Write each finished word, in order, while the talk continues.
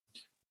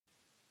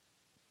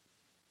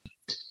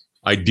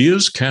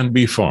Ideas can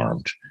be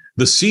farmed.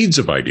 The seeds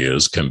of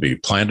ideas can be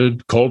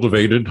planted,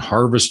 cultivated,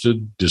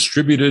 harvested,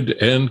 distributed,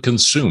 and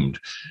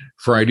consumed.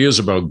 For ideas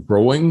about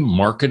growing,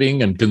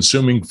 marketing, and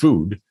consuming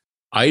food,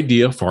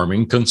 Idea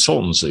Farming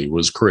Consultancy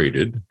was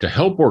created to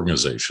help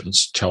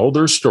organizations tell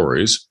their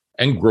stories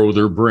and grow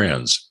their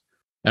brands.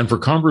 And for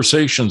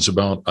conversations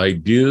about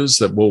ideas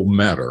that will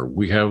matter,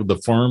 we have the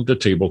Farm to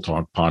Table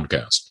Talk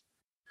podcast.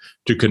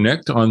 To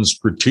connect on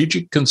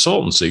strategic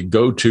consultancy,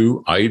 go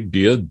to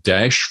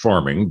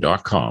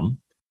idea-farming.com.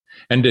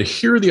 And to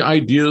hear the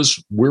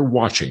ideas we're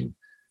watching,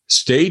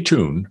 stay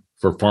tuned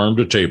for Farm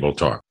to Table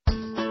Talk.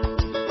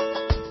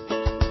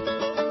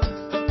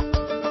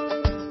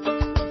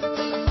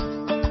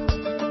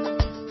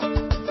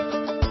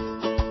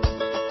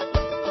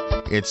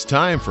 It's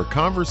time for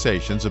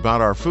conversations about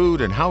our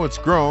food and how it's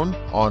grown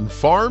on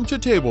Farm to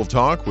Table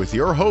Talk with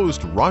your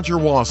host, Roger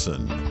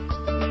Wasson.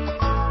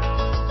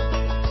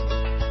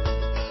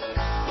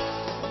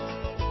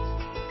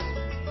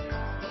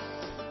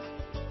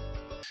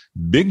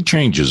 Big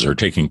changes are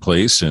taking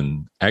place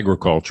in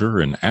agriculture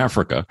in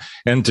Africa,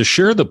 and to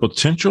share the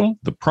potential,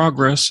 the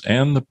progress,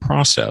 and the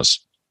process,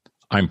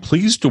 I'm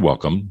pleased to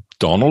welcome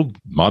Donald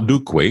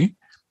Madukwe,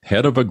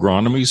 Head of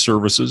Agronomy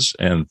Services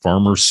and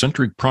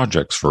Farmer-Centric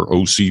Projects for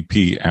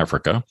OCP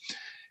Africa,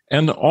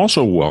 and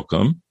also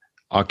welcome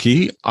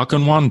Aki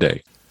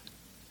Akinwande,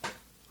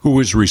 who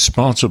is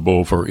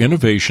responsible for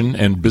innovation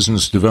and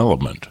business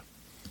development.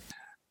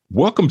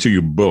 Welcome to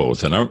you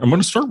both, and I'm going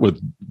to start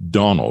with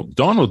Donald.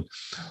 Donald,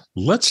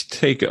 let's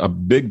take a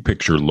big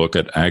picture look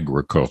at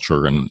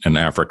agriculture in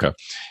Africa,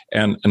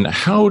 and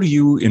how do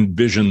you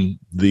envision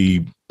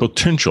the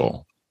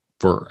potential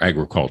for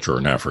agriculture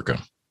in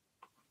Africa?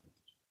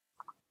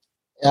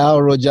 Yeah,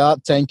 Roger.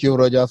 Thank you,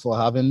 Roger, for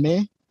having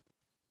me.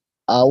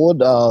 I would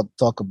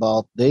talk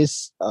about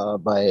this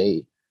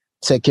by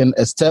taking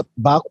a step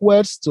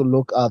backwards to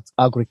look at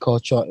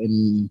agriculture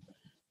in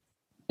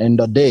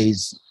the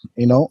days.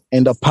 In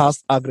the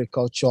past,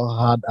 agriculture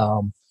had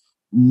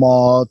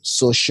more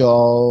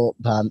social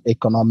than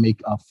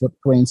economic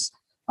footprints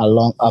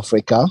along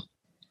Africa.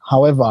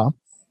 However,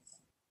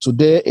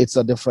 today it's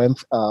a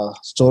different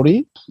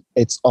story.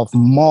 It's of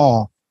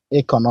more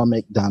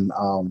economic than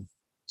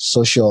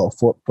social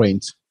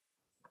footprint.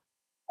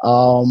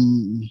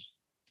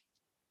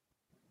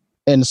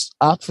 In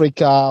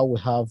Africa, we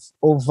have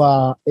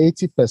over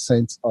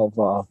 80% of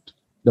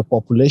the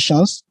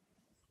populations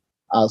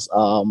as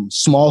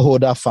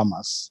smallholder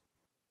farmers.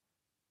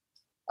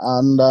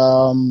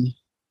 And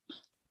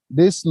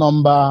this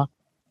number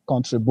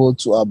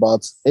contributes to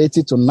about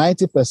 80 to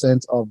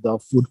 90% of the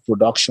food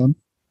production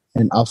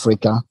in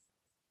Africa,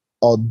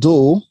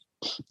 although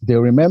they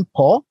remain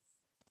poor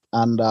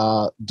and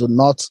do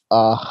not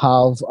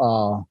have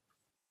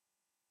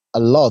a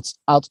lot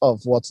out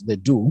of what they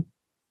do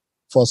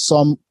for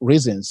some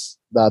reasons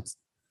that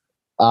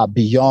are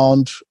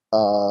beyond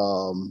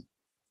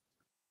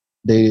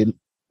the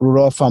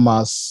rural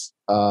farmers'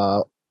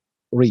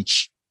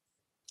 reach.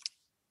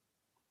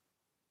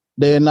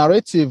 The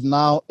narrative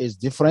now is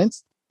different,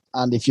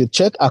 and if you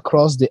check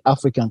across the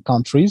African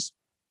countries,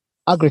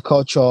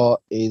 agriculture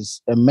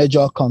is a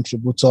major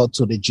contributor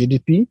to the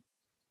GDP,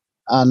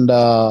 and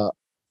a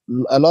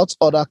lot of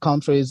other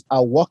countries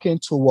are working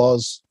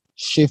towards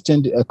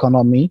shifting the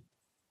economy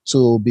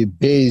to be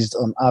based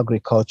on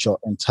agriculture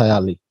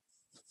entirely.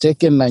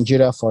 Taking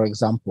Nigeria, for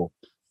example,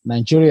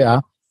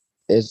 Nigeria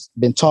has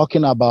been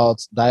talking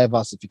about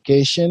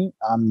diversification,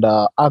 and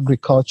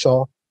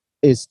agriculture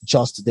is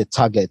just the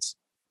target.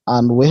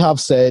 And we have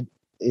said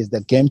is the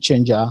game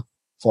changer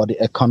for the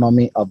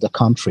economy of the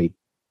country.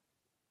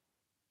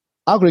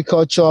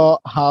 Agriculture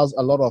has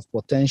a lot of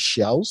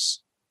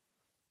potentials,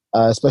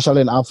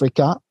 especially in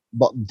Africa,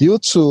 but due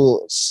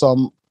to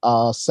some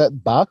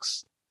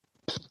setbacks,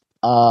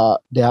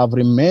 they have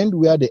remained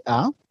where they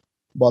are.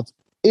 But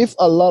if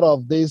a lot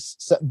of these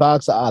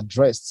setbacks are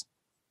addressed,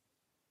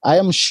 I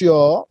am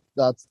sure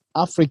that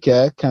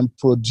Africa can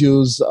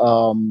produce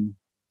 2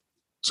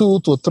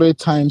 to 3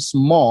 times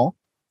more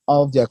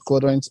of their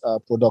current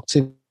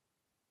productivity.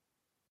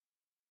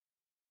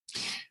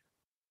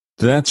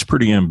 That's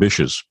pretty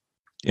ambitious.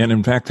 And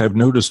in fact, I've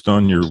noticed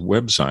on your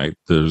website,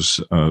 there's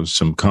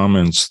some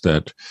comments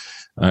that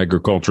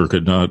agriculture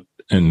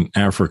in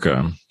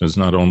Africa is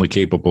not only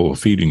capable of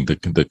feeding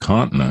the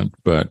continent,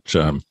 but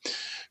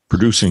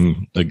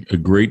producing a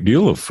great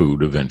deal of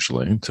food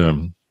eventually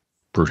to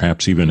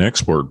perhaps even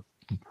export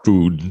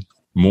food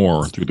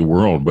more through the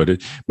world. But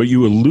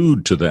you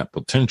allude to that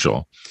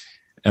potential.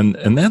 And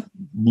that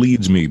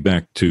leads me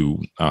back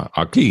to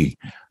Aki.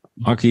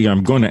 Aki,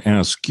 I'm going to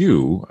ask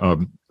you,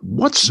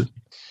 what's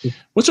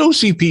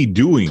OCP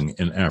doing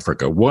in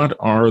Africa? What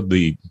are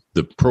the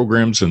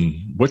programs,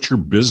 and what's your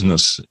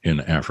business in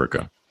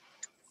Africa?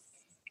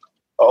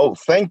 Oh,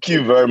 thank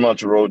you very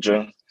much,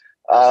 Roger.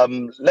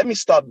 Let me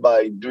start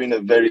by doing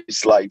a very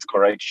slight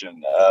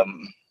correction.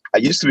 I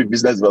used to be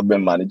business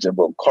development manager,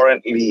 but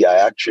currently I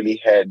actually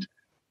head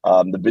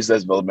the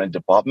business development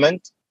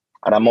department,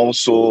 and I'm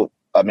also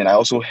I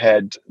also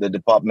head the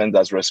department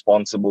that's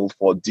responsible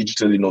for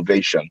digital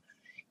innovation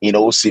in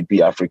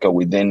OCP Africa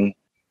within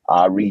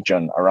our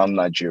region around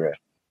Nigeria.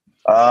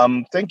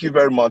 Thank you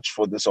very much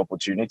for this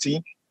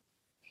opportunity.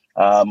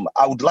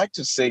 I would like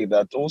to say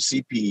that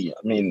OCP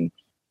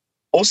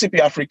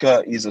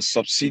Africa is a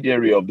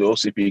subsidiary of the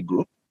OCP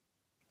Group.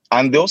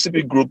 And the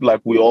OCP Group,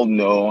 like we all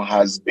know,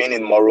 has been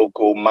in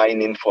Morocco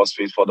mining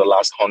phosphate for the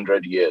last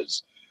 100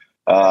 years.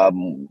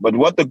 But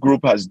what the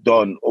group has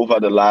done over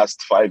the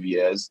last 5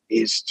 years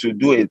is to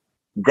do a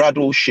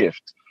gradual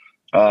shift,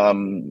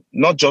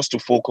 not just to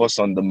focus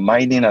on the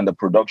mining and the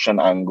production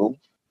angle,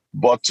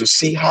 but to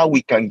see how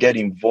we can get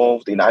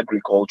involved in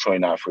agriculture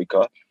in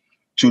Africa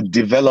to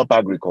develop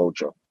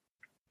agriculture.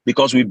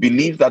 Because we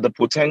believe that the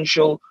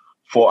potential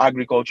for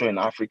agriculture in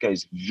Africa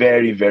is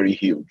very, very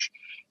huge.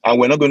 And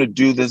we're not going to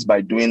do this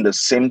by doing the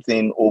same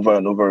thing over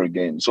and over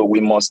again. So we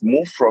must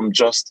move from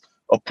just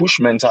a push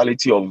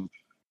mentality of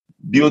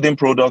building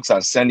products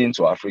and sending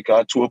to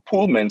Africa to a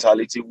pull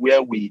mentality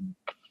where we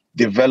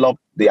develop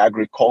the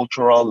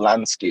agricultural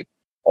landscape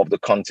of the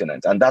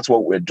continent. And that's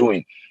what we're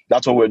doing.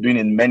 That's what we're doing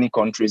in many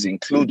countries,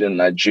 including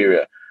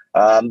Nigeria.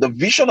 The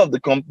vision of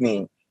the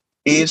company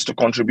is to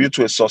contribute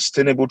to a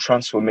sustainable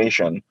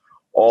transformation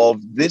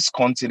of this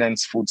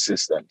continent's food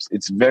systems.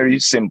 It's very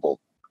simple.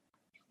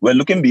 We're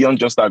looking beyond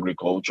just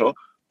agriculture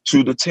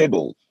to the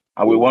table.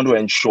 And we want to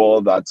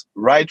ensure that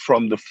right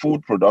from the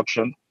food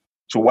production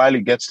to while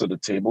it gets to the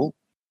table,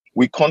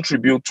 we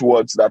contribute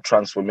towards that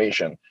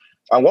transformation.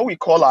 And what we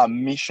call our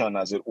mission,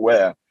 as it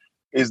were,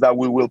 is that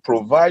we will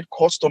provide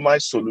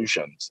customized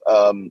solutions.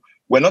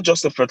 We're not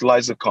just a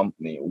fertilizer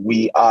company.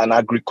 We are an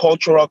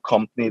agricultural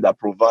company that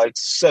provides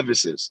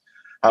services.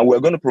 And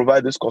we're going to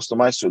provide these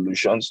customized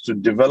solutions to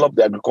develop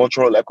the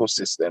agricultural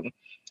ecosystem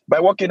by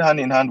working hand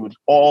in hand with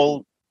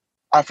all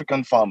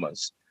African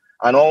farmers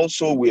and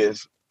also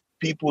with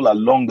people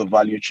along the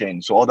value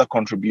chain, so other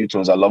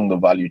contributors along the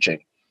value chain.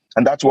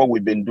 And that's what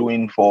we've been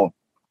doing for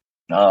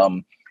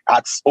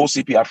at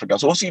OCP Africa.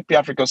 So OCP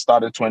Africa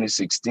started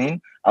 2016,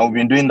 and we've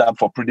been doing that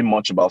for pretty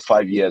much about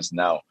 5 years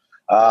now.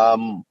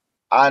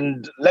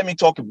 And let me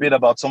talk a bit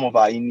about some of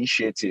our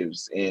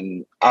initiatives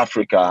in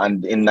Africa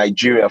and in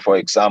Nigeria, for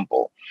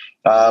example.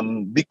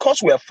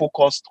 Because we are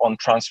focused on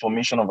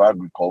transformation of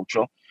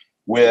agriculture,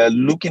 we're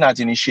looking at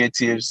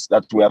initiatives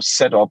that we have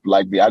set up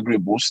like the Agri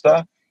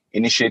Booster,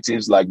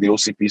 initiatives like the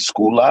OCP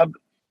School Lab,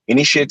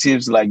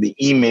 initiatives like the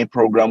EMA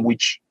program,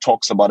 which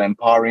talks about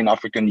empowering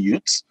African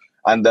youths,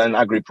 and then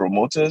agri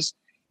promoters,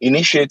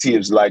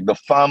 initiatives like the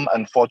Farm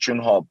and Fortune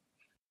Hub,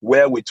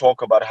 where we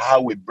talk about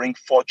how we bring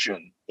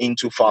fortune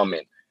into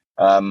farming,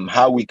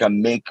 how we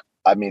can make,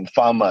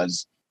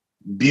 farmers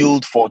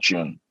build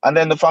fortune. And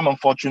then the Farm and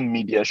Fortune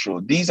Media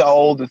Show. These are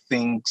all the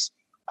things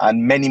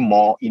and many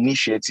more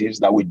initiatives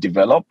that we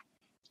develop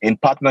in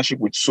partnership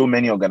with so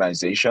many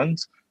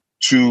organizations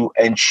to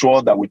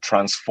ensure that we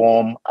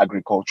transform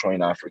agriculture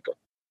in Africa.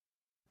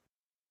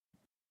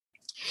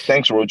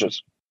 Thanks,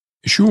 Rogers.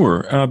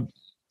 Sure.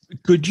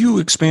 Could you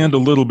expand a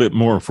little bit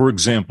more? For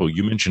example,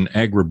 you mentioned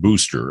Agri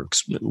Booster.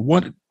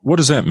 What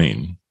does that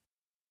mean?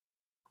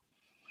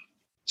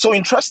 So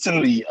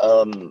interestingly,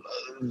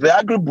 the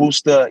Agri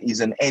Booster is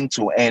an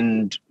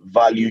end-to-end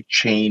value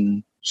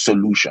chain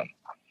solution.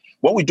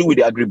 What we do with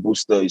the Agri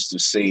Booster is to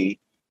say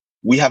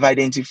we have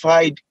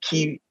identified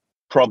key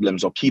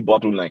problems or key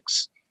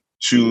bottlenecks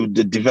to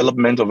the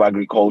development of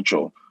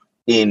agriculture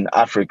in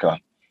Africa,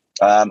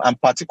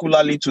 and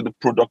particularly to the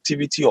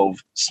productivity of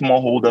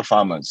smallholder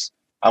farmers.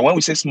 And when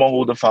we say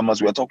smallholder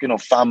farmers, we're talking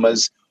of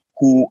farmers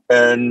who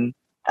earn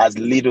as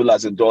little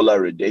as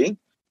 $1 a day.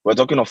 We're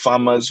talking of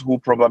farmers who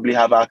probably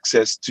have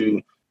access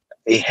to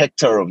a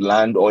hectare of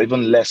land or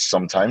even less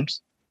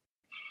sometimes.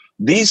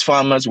 These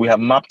farmers, we have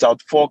mapped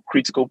out 4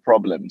 critical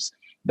problems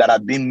that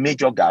have been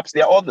major gaps.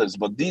 There are others,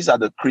 but these are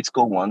the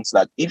critical ones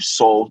that, if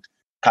solved,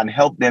 can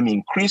help them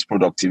increase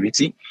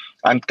productivity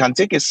and can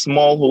take a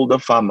smallholder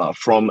farmer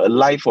from a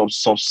life of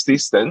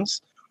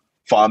subsistence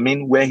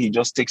farming, where he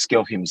just takes care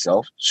of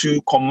himself,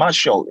 to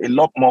commercial, a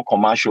lot more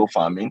commercial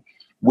farming,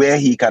 where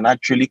he can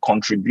actually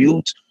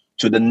contribute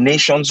to the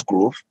nation's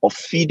growth of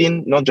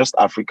feeding not just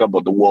Africa,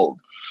 but the world.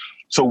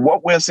 So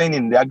what we're saying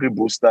in the Agri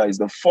Booster is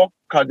the 4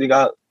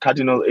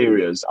 cardinal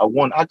areas are: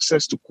 1,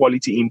 access to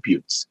quality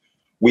inputs.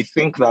 We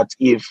think that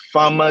if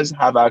farmers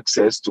have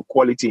access to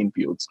quality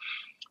inputs,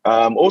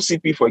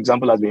 OCP, for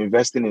example, has been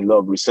investing in a lot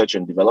of research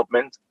and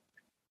development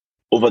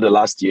over the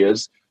last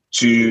years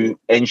to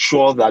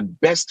ensure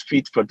that best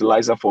fit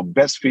fertilizer for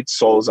best fit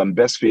soils and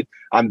best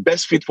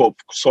fit for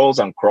soils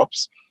and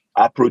crops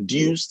are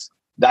produced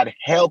that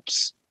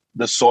helps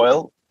the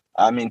soil,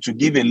 to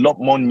give a lot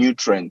more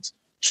nutrient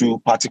to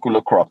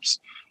particular crops.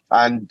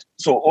 And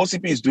so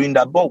OCP is doing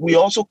that, but we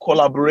also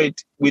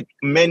collaborate with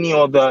many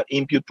other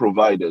input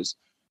providers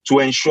to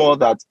ensure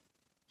that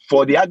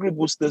for the Agri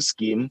Booster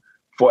scheme,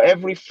 for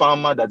every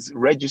farmer that's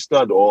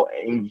registered or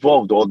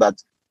involved or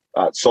that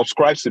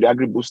subscribes to the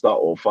Agri Booster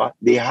offer,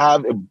 they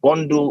have a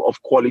bundle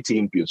of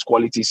quality inputs,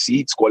 quality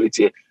seeds,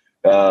 quality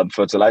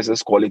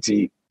fertilizers,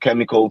 quality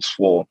chemicals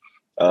for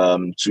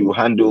to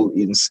handle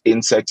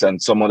insects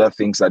and some other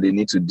things that they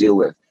need to deal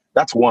with.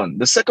 That's one.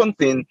 The second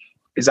thing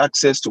is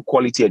access to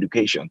quality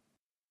education.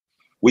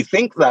 We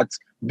think that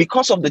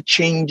because of the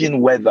change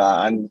in weather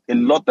and a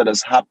lot that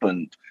has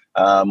happened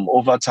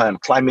over time,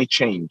 climate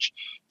change,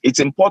 it's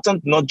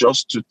important not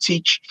just to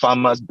teach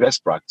farmers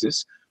best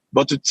practice,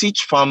 but to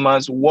teach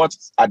farmers what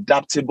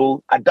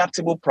adaptable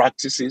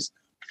practices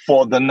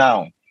for the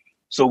now.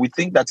 So we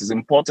think that it's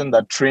important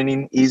that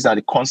training is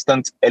a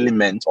constant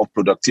element of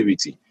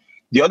productivity.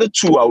 The other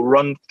two I'll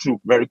run through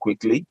very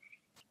quickly.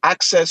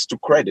 Access to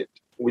credit.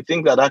 We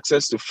think that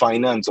access to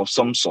finance of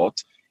some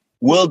sort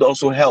will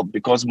also help,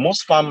 because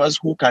most farmers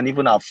who can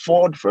even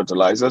afford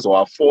fertilizers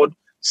or afford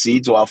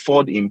seeds or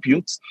afford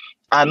inputs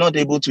are not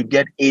able to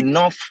get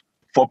enough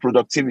for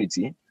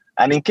productivity.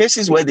 And in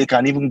cases where they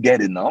can even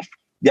get enough,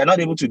 they are not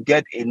able to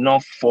get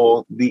enough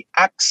for the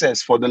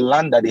access, for the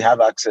land that they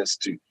have access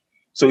to.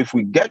 So if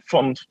we get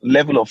from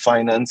level of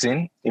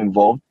financing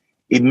involved,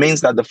 it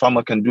means that the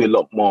farmer can do a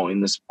lot more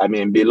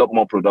be a lot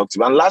more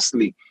productive. And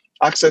lastly,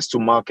 access to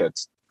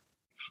markets.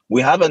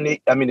 We have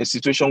a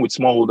situation with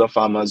smallholder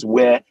farmers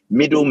where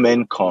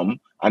middlemen come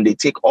and they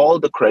take all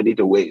the credit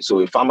away. So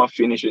a farmer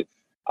finishes,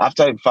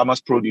 after a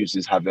farmer's produce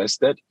is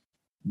harvested,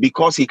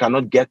 because he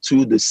cannot get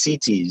to the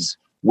cities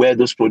where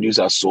those produce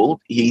are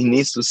sold, he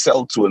needs to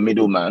sell to a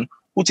middleman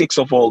who takes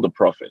off all the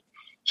profit.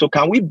 So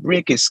can we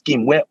break a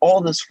scheme where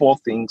all these four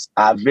things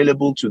are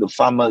available to the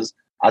farmers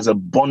as a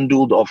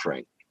bundled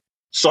offering,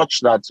 such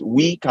that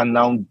we can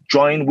now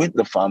join with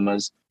the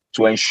farmers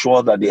to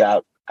ensure that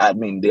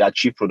they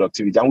achieve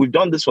productivity? And we've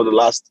done this for the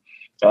last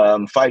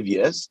 5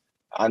 years.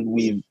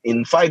 And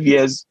in 5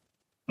 years,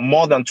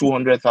 more than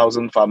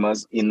 200,000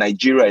 farmers in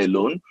Nigeria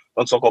alone,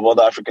 not talk of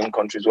other African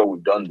countries where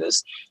we've done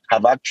this,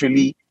 have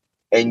actually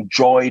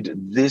enjoyed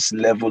this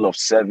level of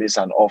service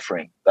and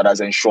offering that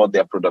has ensured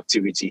their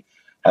productivity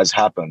has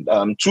happened.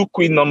 Two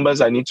quick numbers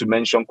I need to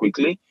mention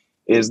quickly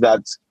is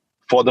that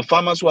for the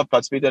farmers who have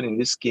participated in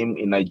this scheme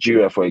in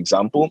Nigeria, for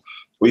example,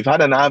 we've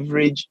had an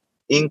average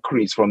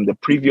increase from the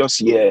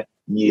previous year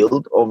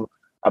yield of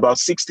about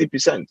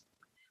 60%.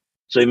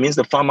 So it means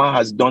the farmer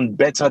has done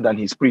better than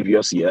his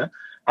previous year.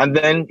 And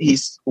then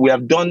we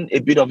have done a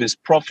bit of his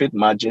profit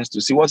margins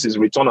to see what's his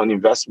return on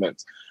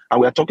investment.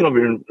 And we are talking of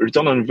a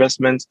return on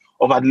investment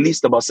of at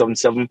least about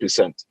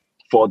 77%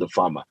 for the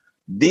farmer.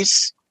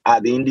 These are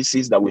the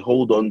indices that we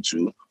hold on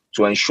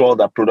to ensure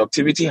that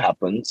productivity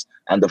happens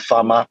and the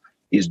farmer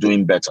is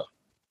doing better.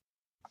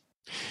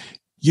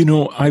 You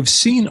know, I've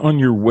seen on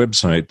your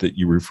website that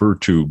you refer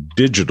to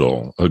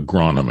digital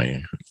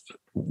agronomy.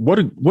 What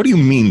do you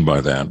mean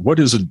by that?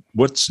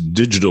 What's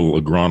digital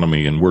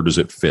agronomy, and where does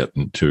it fit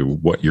into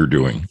what you're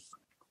doing?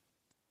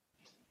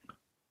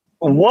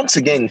 Once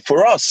again,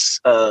 for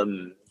us,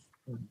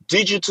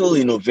 digital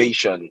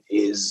innovation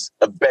is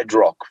a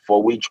bedrock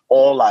for which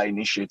all our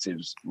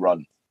initiatives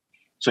run.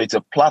 So it's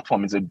a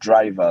platform, it's a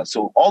driver.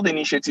 So all the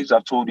initiatives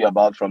I've told you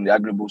about, from the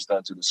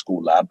AgriBooster to the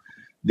School Lab,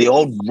 they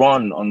all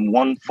run on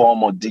one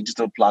form or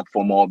digital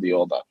platform or the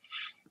other.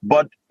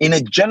 But in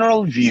a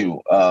general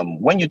view,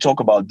 when you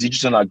talk about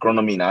digital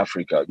agronomy in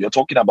Africa, you're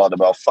talking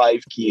about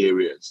 5 key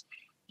areas,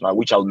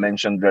 which I'll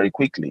mention very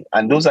quickly.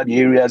 And those are the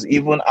areas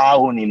even our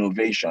own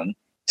innovation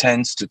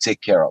tends to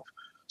take care of.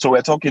 So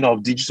we're talking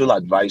of digital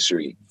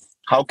advisory.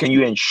 How can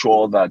you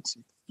ensure that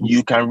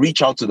you can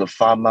reach out to the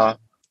farmer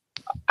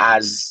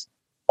as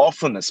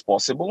often as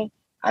possible,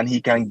 and he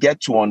can get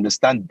to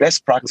understand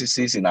best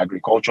practices in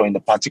agriculture in the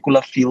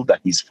particular field that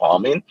he's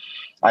farming,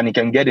 and he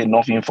can get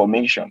enough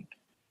information?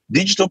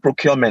 Digital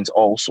procurement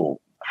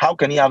also. How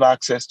can he have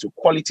access to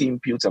quality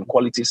inputs and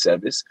quality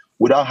service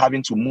without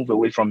having to move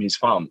away from his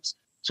farms?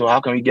 So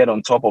how can we get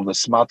on top of the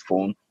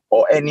smartphone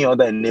or any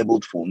other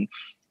enabled phone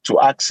to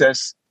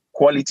access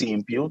quality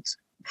inputs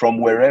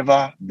from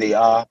wherever they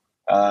are?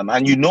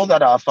 And you know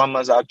that our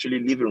farmers actually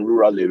live in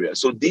rural areas.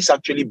 So this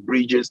actually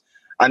bridges,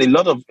 and a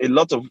lot of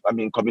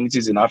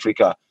communities in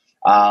Africa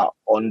are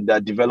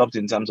underdeveloped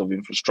in terms of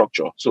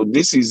infrastructure. So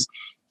this is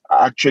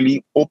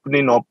actually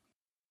opening up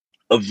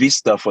a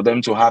vista for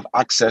them to have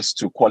access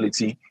to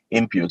quality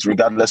inputs,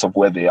 regardless of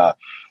where they are.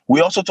 We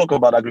also talk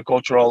about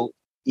agricultural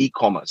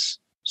e-commerce.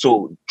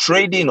 So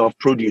trading of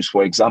produce,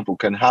 for example,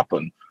 can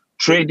happen.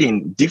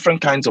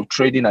 Different kinds of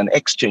trading and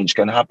exchange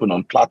can happen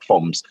on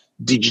platforms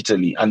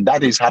digitally, and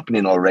that is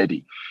happening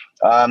already.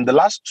 The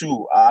last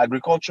two are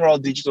agricultural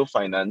digital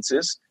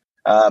finances,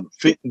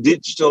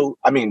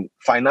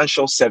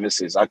 financial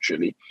services,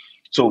 actually.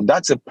 So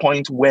that's a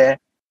point where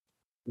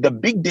the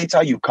big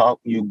data you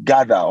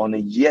gather on a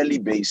yearly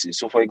basis.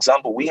 So, for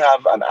example, we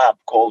have an app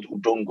called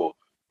Udongo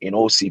in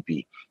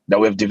OCP that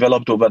we've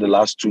developed over the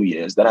last 2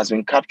 years that has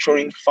been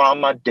capturing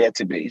farmer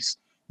database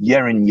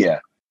year in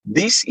year.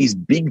 This is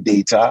big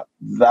data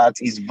that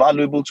is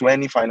valuable to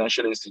any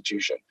financial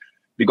institution,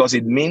 because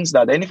it means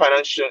that any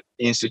financial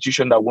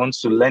institution that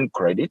wants to lend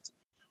credit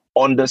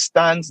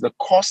understands the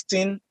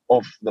costing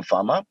of the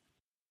farmer,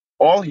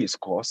 all his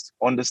costs,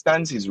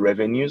 understands his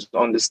revenues,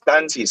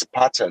 understands his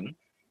pattern,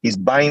 his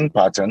buying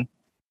pattern,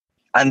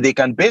 And they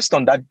can, based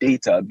on that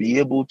data, be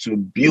able to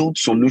build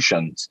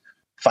solutions,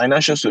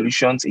 financial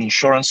solutions,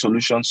 insurance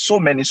solutions, so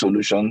many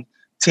solutions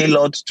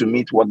tailored to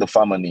meet what the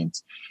farmer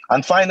needs.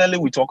 And finally,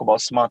 we talk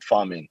about smart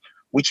farming,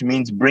 which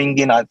means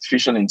bringing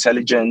artificial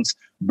intelligence,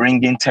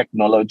 bringing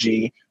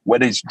technology,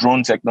 whether it's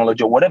drone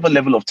technology or whatever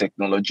level of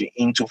technology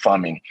into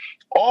farming.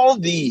 All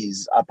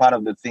these are part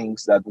of the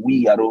things that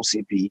we at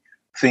OCP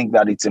think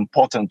that it's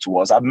important to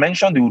us. I've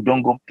mentioned the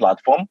Udongo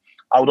platform.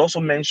 I would also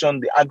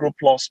mention the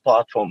AgroPlus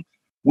platform,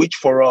 which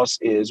for us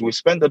is we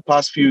spent the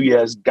past few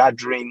years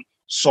gathering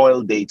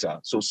soil data,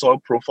 so soil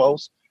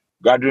profiles,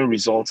 gathering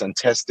results and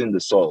testing the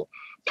soil.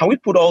 Can we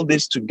put all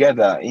this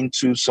together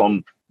into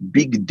some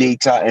big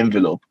data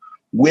envelope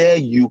where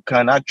you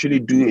can actually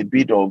do a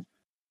bit of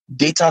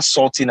data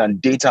sorting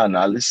and data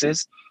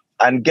analysis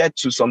and get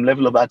to some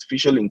level of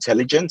artificial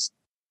intelligence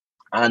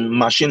and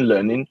machine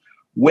learning,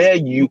 where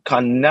you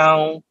can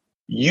now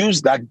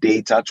use that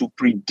data to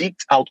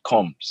predict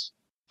outcomes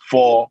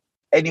for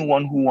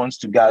anyone who wants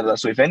to gather.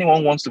 So if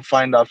anyone wants to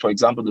find out, for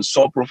example, the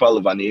soil profile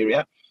of an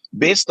area,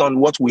 based on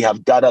what we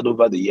have gathered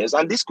over the years,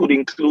 and this could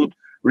include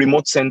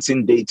remote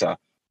sensing data,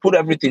 put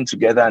everything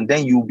together, and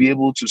then you'll be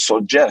able to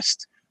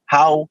suggest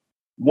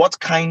what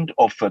kind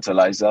of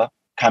fertilizer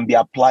can be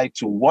applied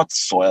to what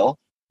soil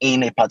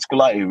in a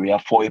particular area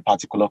for a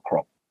particular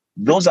crop.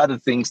 Those are the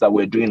things that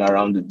we're doing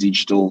around the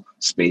digital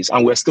space,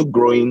 and we're still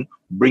growing,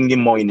 bringing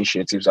more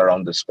initiatives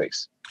around the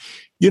space.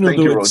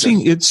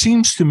 It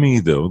seems to me,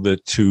 though,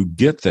 that to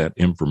get that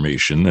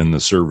information and the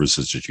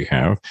services that you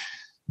have,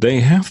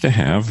 they have to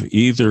have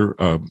either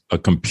a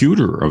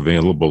computer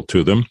available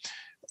to them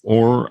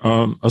or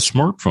a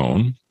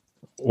smartphone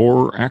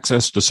or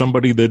access to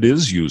somebody that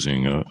is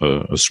using a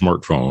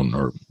smartphone.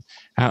 Or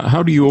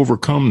how do you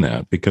overcome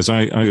that? Because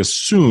I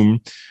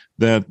assume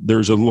that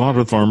there's a lot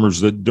of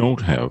farmers that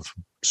don't have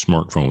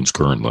smartphones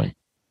currently.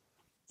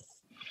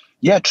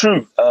 Yeah,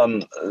 true.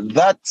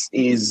 That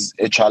is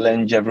a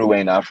challenge everywhere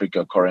in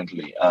Africa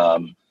currently.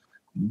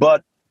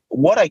 But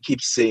what I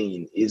keep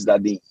saying is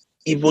that the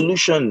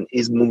evolution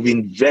is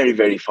moving very,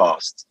 very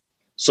fast.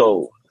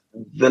 So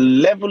the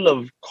level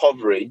of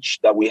coverage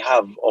that we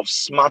have of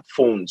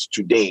smartphones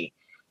today,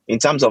 in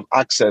terms of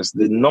access,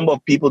 the number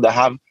of people that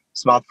have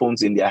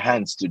smartphones in their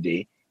hands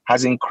today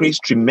has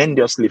increased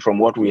tremendously from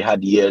what we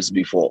had years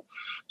before.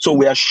 So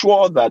we are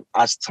sure that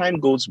as time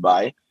goes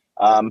by,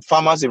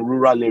 farmers in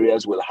rural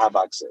areas will have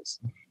access.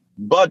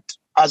 But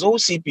as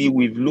OCP,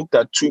 we've looked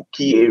at two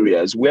key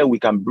areas where we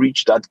can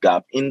bridge that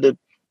gap in the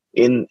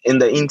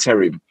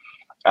interim.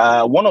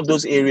 One of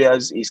those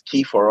areas is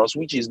key for us,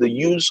 which is the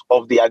use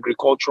of the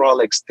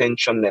agricultural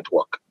extension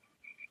network.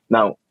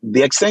 Now,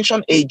 the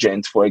extension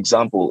agent, for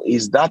example,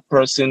 is that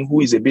person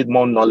who is a bit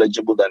more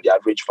knowledgeable than the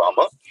average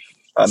farmer.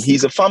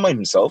 He's a farmer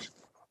himself,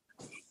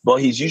 but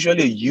he's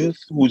usually a youth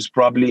who's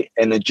probably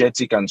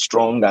energetic and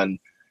strong and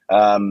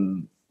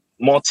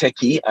more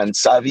techie and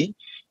savvy.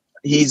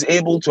 He's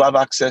able to have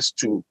access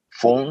to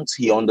phones.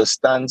 He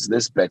understands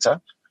this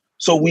better.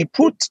 So we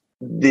put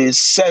the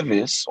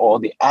service or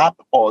the app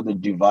or the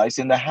device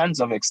in the hands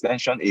of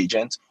extension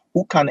agents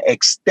who can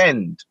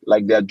extend,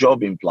 like their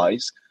job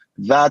implies,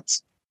 that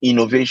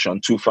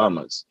innovation to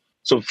farmers.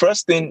 So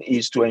first thing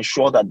is to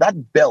ensure that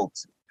that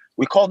belt,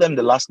 we call them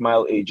the last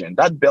mile agent,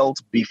 that belt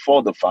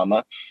before the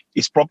farmer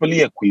is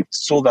properly equipped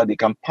so that they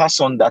can pass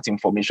on that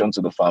information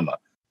to the farmer.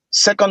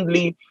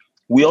 Secondly,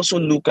 we also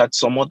look at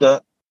some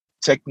other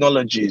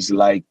technologies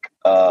like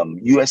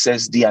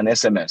USSD and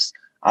SMS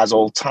as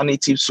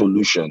alternative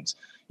solutions.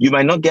 You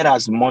might not get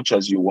as much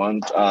as you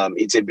want.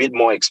 It's a bit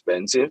more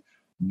expensive,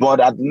 but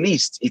at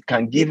least it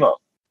can give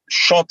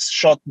short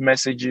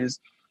messages.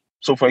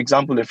 So, for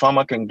example, a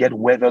farmer can get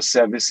weather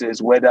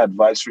services, weather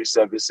advisory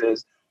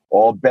services,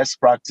 or best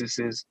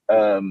practices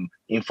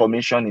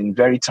information in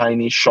very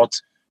tiny, short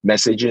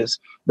messages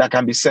that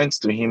can be sent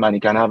to him and he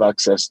can have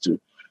access to.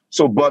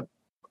 So, but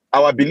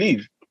our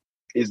belief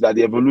is that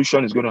the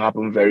evolution is going to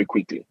happen very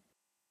quickly.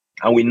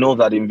 And we know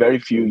that in very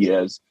few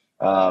years,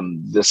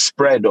 the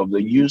spread of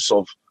the use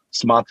of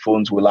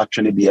smartphones will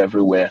actually be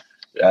everywhere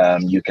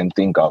you can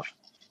think of.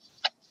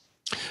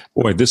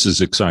 Boy, this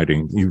is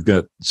exciting. You've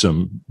got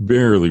some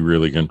really,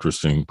 really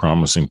interesting,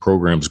 promising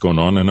programs going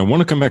on. And I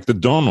want to come back to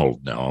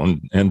Donald now.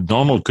 And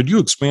Donald, could you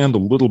expand a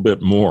little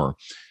bit more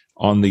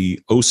on the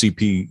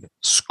OCP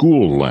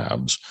school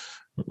labs?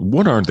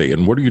 What are they,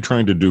 and what are you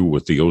trying to do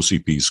with the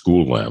OCP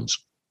school labs?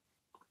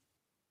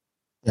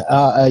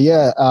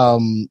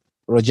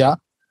 Roger,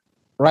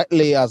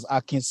 rightly as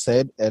Akin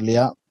said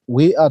earlier,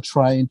 we are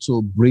trying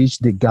to bridge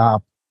the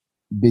gap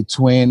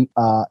between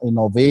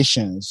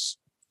innovations,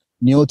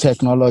 new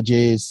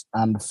technologies,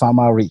 and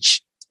farmer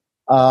reach.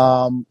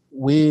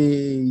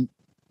 We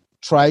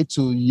try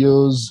to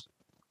use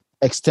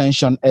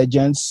extension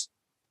agents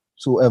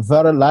to a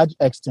very large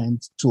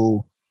extent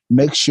to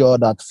make sure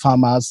that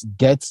farmers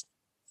get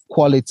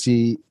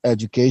quality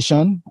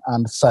education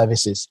and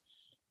services.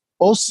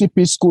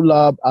 OCP School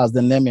Lab, as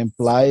the name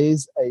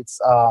implies, it's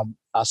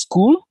a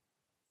school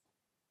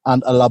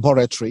and a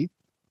laboratory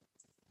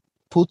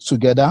put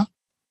together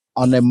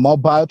on a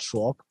mobile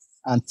truck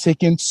and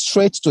taken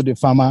straight to the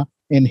farmer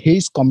in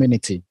his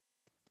community.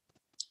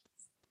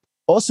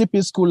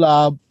 OCP School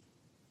Lab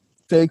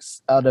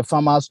takes the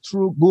farmers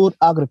through good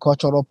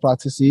agricultural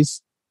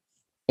practices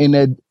in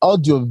an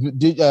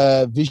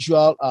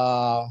visual,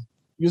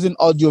 using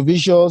audio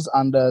visuals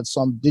and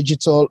some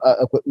digital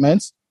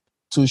equipment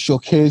to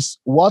showcase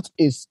what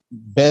is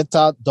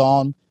better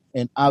done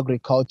in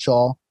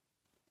agriculture,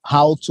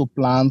 how to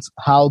plant,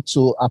 how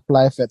to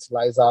apply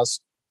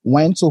fertilizers,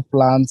 when to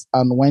plant,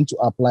 and when to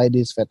apply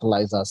these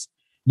fertilizers.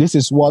 This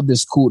is what the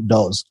school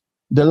does.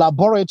 The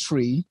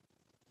laboratory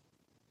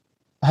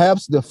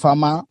helps the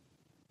farmer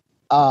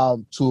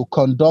to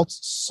conduct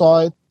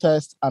soil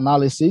test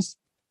analysis,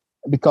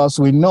 because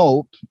we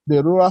know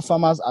the rural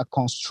farmers are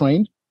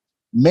constrained,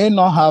 may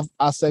not have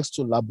access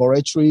to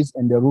laboratories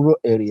in the rural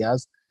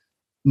areas,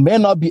 may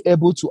not be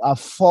able to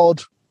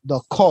afford the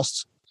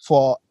cost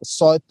for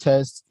soil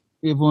tests,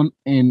 even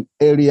in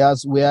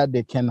areas where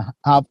they can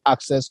have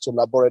access to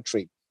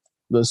laboratory.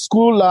 The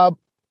school lab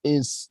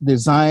is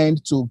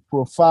designed to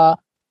provide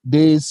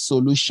these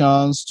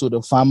solutions to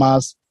the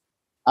farmers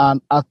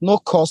and at no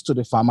cost to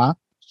the farmer,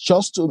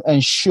 just to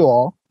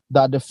ensure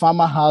that the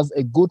farmer has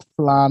a good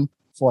plan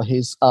for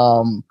his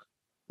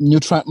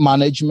nutrient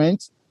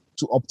management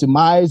to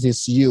optimize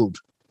his yield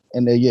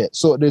in a year.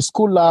 So the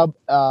school lab,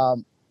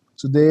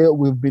 today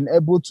we've been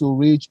able to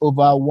reach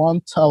over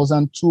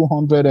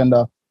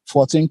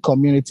 1,214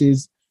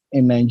 communities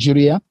in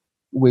Nigeria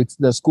with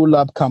the school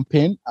lab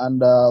campaign,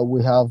 and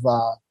we have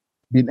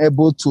been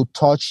able to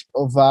touch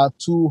over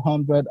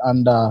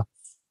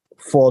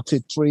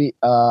 243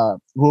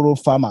 rural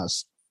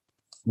farmers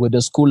with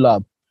the school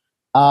lab.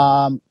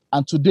 And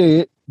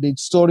today, the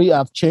story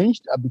have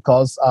changed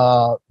because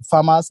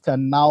farmers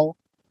can now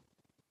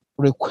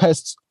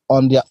request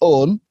on their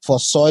own for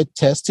soil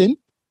testing.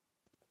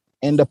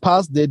 In the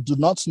past, they do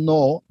not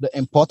know the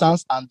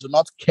importance and do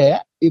not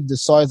care if the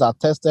soils are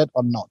tested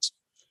or not.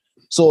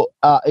 So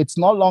it's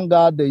no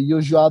longer the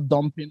usual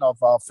dumping of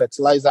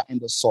fertilizer in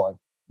the soil.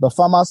 The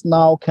farmers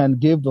now can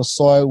give the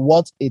soil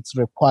what it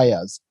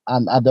requires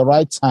and at the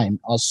right time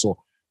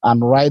also,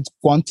 and right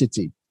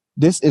quantity.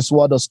 This is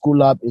what the school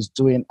lab is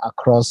doing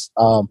across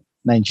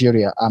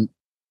Nigeria and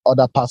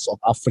other parts of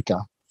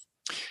Africa.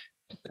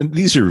 And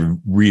these are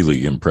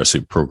really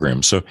impressive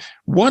programs. So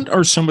what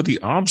are some of the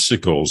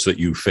obstacles that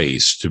you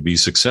face to be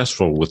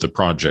successful with the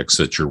projects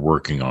that you're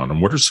working on?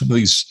 And what are some of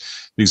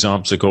these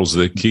obstacles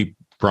that keep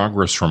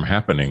progress from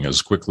happening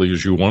as quickly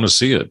as you want to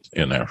see it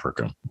in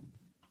Africa?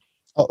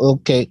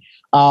 Okay.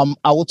 I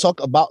will talk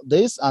about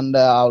this, and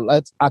I'll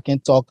let Akin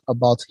talk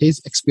about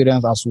his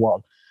experience as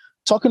well.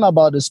 Talking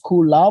about the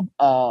school lab,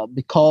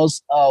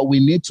 because we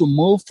need to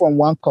move from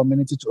one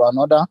community to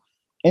another.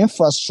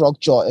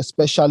 Infrastructure,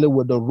 especially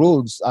with the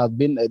roads, have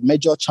been a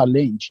major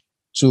challenge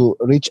to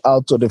reach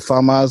out to the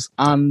farmers,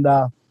 and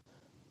the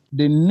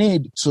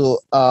need to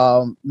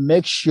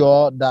make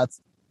sure that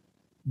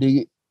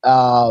the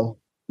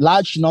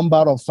large number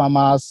of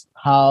farmers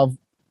have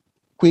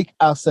quick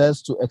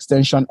access to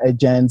extension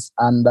agents.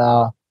 And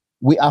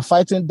we are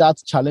fighting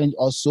that challenge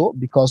also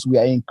because we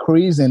are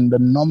increasing the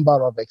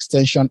number of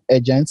extension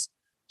agents.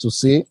 To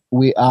say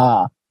we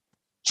are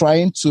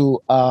trying to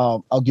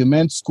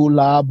augment school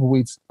lab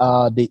with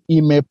the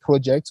EMA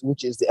project,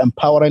 which is the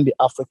Empowering the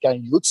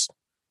African Youths.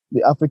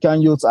 The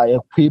African youths are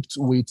equipped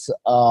with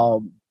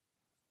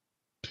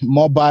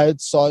mobile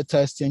soil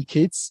testing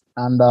kits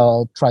and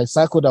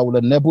tricycle that will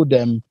enable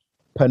them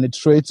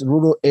penetrate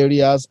rural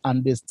areas,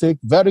 and they stay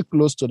very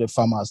close to the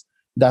farmers.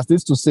 That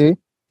is to say,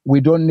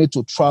 we don't need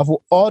to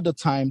travel all the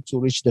time to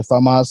reach the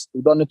farmers.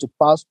 We don't need to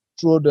pass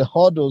through the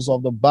hurdles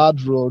of the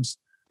bad roads,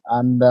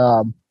 and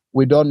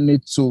we don't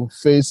need to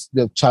face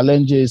the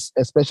challenges,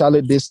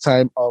 especially this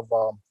time of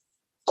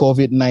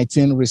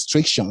COVID-19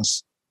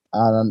 restrictions.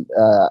 And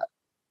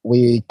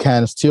we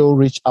can still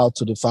reach out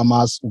to the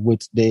farmers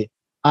with the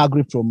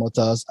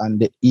agri-promoters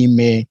and the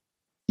EMA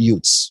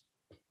youths.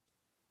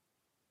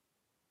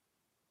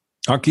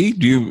 Aki,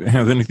 do you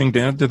have anything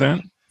to add to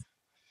that?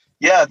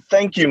 Yeah,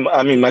 thank you.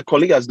 I mean, my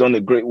colleague has done a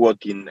great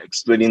work in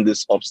explaining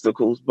these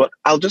obstacles, but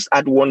I'll just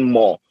add one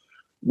more,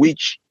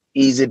 which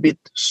is a bit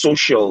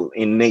social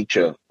in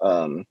nature.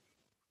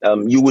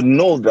 You would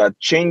know that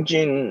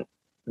changing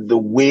the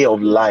way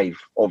of life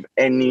of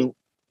any,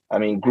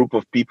 group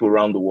of people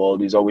around the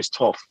world is always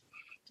tough.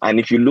 And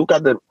if you look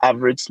at the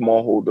average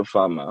smallholder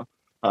farmer,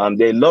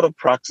 there are a lot of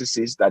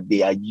practices that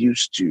they are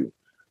used to.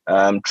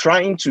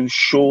 Trying to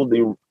show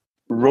the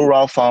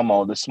rural farmer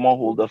or the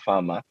smallholder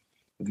farmer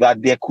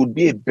that there could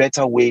be a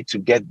better way to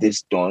get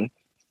this done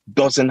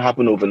doesn't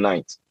happen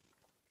overnight.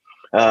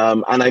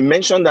 And I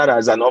mentioned that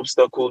as an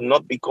obstacle,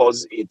 not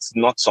because it's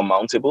not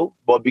surmountable,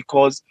 but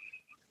because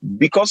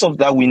of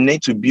that, we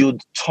need to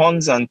build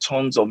tons and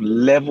tons of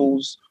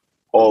levels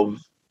of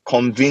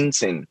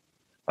convincing.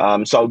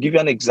 So I'll give you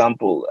an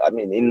example.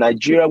 In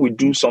Nigeria, we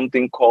do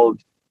something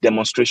called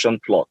demonstration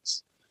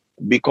plots,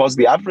 because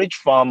the average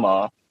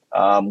farmer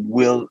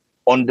will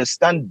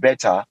understand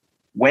better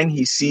when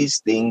he sees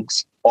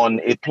things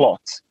on a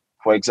plot.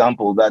 For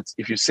example, that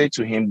if you say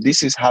to him,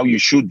 this is how you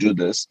should do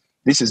this,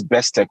 this is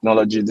best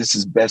technology, this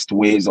is best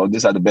ways, or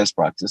these are the best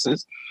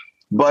practices.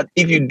 But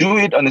if you do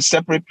it on a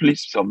separate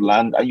piece of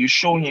land and you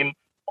show him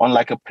on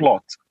like a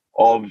plot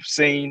of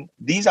saying,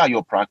 these are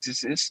your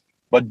practices,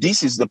 but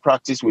this is the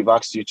practice we've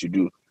asked you to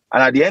do.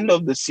 And at the end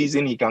of the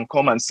season, he can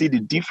come and see the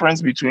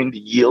difference between the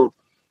yield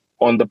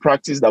on the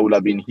practice that would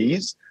have been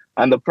his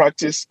and the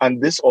practice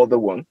and this other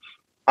one.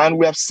 And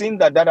we have seen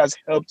that that has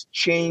helped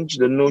change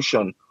the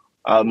notion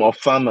of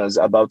farmers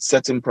about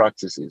certain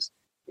practices.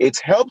 It's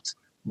helped,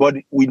 but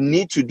we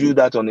need to do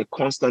that on a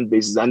constant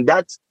basis. And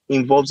that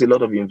involves a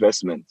lot of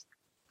investment.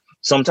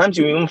 Sometimes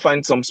you even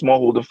find some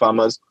smallholder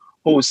farmers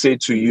who will say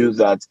to you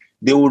that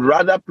they would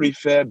rather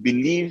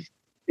believe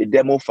a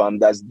demo farm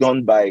that's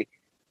done by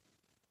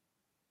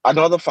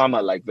another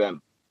farmer like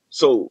them.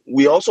 So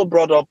we also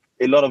brought up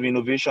a lot of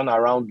innovation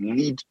around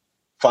lead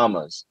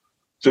farmers.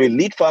 So a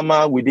lead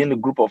farmer within the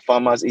group of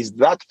farmers is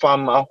that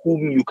farmer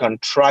whom you can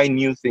try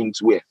new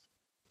things with.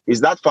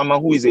 Is that farmer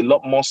who is a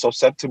lot more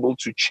susceptible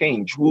to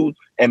change, who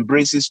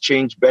embraces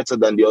change better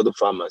than the other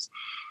farmers.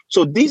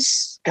 So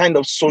this kind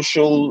of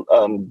social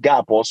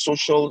gap or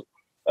social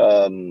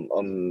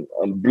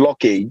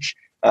blockage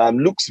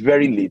looks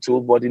very little,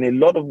 but in a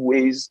lot of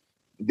ways,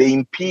 they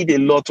impede a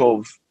lot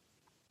of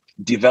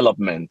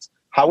development.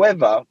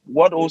 However,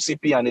 what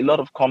OCP and a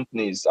lot of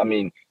companies,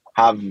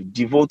 have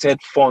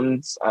devoted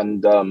funds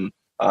and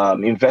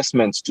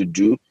investments to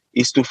do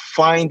is to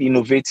find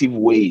innovative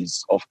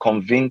ways of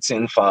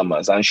convincing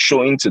farmers and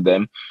showing to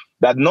them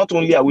that not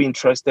only are we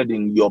interested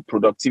in your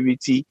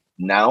productivity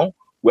now,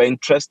 we're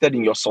interested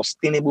in your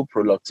sustainable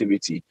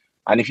productivity.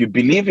 And if you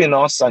believe in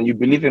us and you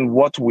believe in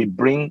what we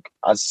bring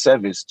as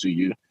service to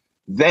you,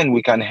 then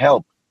we can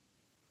help,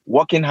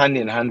 working hand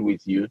in hand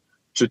with you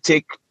to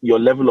take your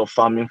level of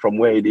farming from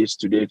where it is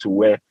today to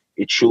where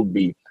it should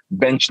be.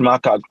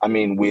 Benchmark,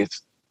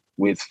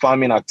 with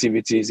farming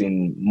activities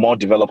in more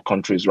developed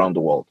countries around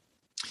the world.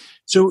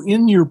 So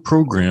in your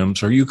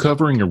programs, are you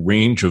covering a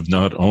range of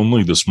not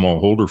only the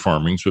smallholder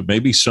farmings, but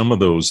maybe some of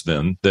those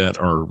then that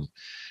are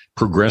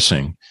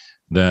progressing,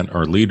 that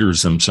are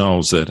leaders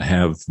themselves that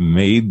have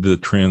made the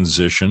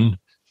transition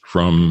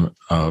from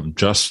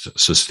just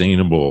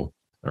sustainable,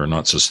 or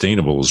not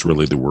sustainable is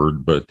really the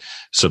word, but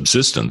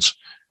subsistence,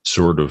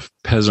 sort of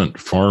peasant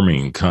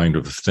farming kind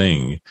of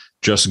thing,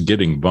 just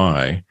getting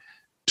by,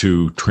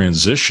 to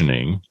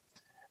transitioning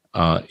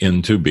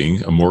into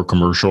being a more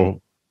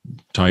commercial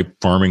type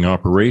farming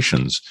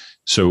operations.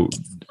 So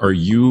are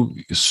you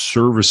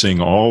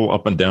servicing all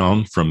up and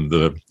down from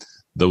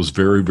those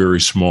very, very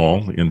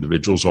small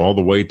individuals all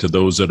the way to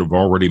those that have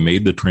already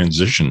made the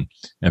transition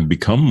and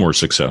become more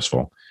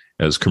successful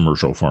as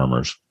commercial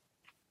farmers?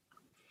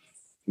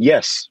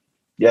 Yes.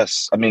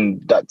 That's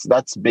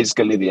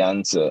basically the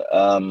answer.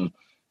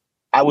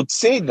 I would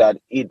say that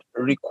it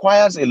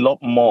requires a lot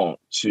more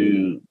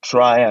to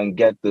try and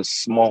get the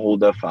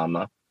smallholder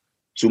farmer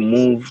to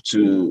move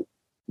to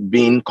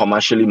being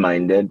commercially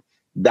minded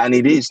than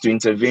it is to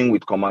intervene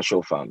with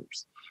commercial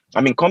farms.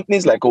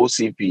 Companies like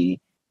OCP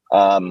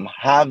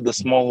have the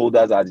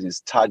smallholders as its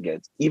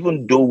target,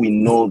 even though we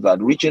know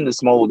that reaching the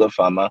smallholder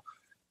farmer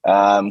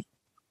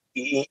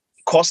it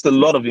costs a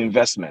lot of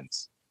investment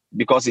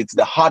because it's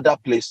the harder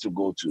place to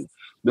go to.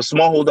 The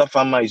smallholder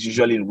farmer is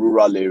usually in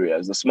rural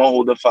areas. The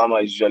smallholder farmer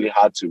is usually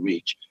hard to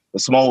reach. The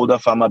smallholder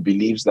farmer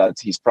believes that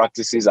his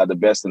practices are the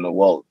best in the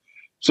world.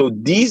 So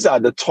these are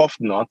the tough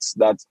nuts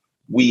that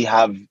we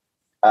have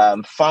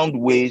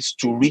found ways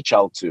to reach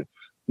out to.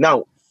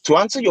 Now, to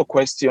answer your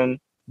question,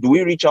 do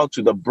we reach out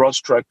to the broad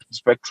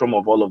spectrum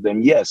of all of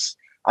them? Yes.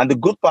 And the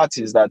good part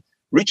is that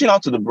reaching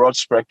out to the broad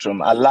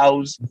spectrum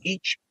allows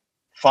each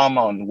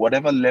farmer on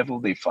whatever level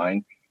they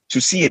find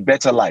to see a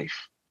better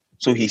life.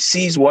 So he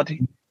sees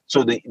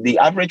so the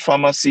average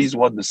farmer sees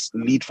what the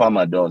lead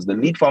farmer does. The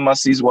lead farmer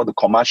sees what the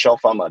commercial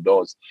farmer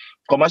does.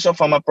 Commercial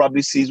farmer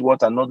probably sees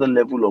what another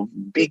level of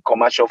big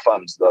commercial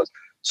farms does.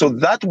 So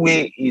that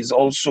way is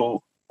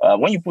also,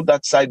 when you put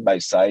that side by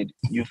side,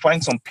 you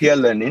find some peer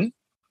learning,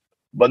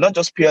 but not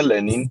just peer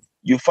learning,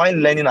 you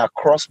find learning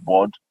across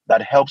board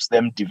that helps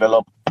them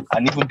develop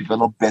and even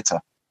develop better.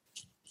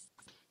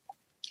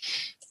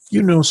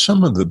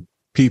 Some of the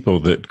people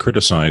that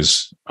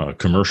criticize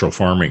commercial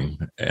farming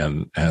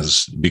and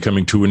as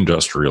becoming too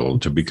industrial,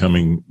 to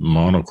becoming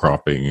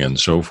monocropping and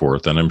so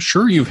forth. And I'm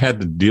sure you've had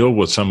to deal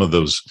with some of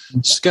those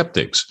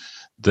skeptics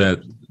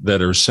that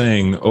are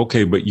saying,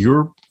 okay, but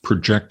you're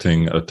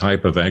projecting a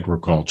type of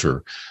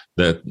agriculture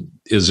that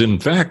is in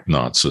fact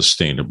not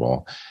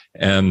sustainable.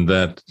 And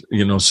that,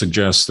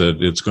 suggests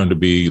that it's going to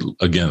be,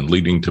 again,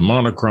 leading to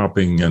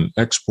monocropping and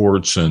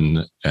exports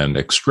and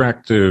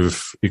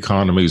extractive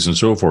economies and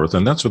so forth.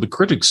 And that's what the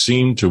critics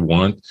seem to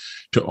want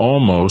to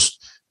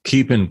almost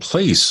keep in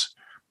place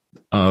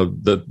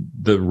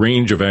the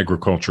range of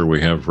agriculture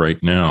we have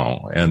right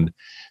now. And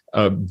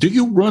do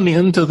you run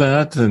into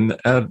that? And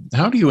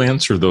how do you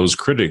answer those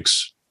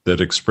critics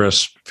that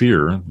express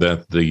fear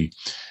that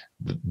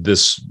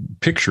this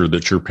picture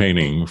that you're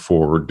painting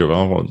for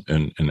development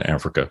in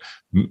Africa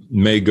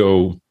may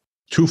go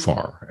too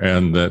far,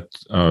 and that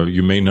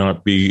you may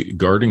not be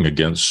guarding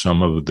against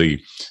some of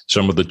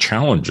the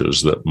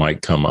challenges that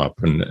might come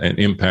up and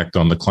impact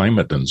on the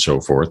climate and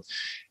so forth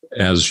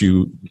as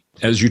you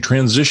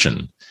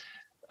transition.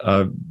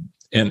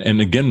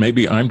 And again,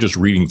 maybe I'm just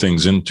reading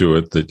things into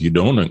it that you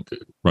don't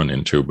run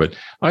into, but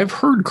I've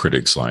heard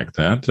critics like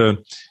that.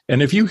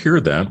 And if you hear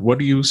that, what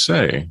do you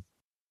say?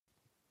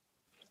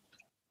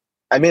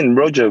 I mean,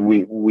 Roger,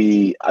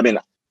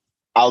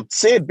 I'll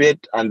say a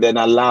bit and then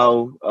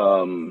allow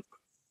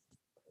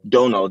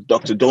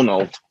Dr.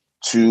 Donald,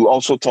 to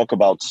also talk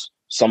about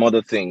some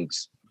other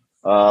things.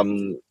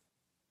 The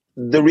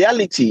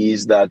reality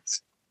is that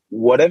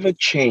whatever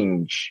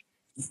change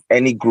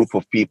any group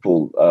of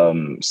people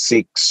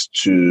seeks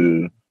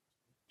to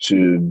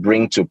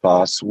bring to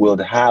pass will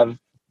have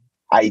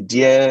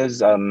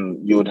ideas.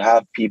 You would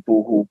have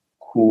people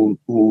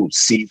who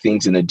see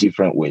things in a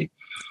different way.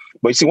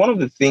 But you see, one of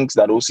the things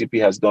that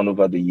OCP has done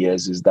over the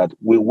years is that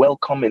we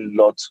welcome a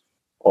lot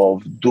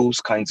of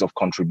those kinds of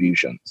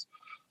contributions,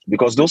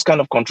 because those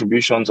kind of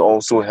contributions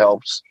also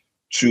helps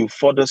to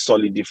further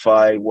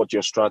solidify what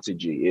your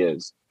strategy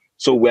is.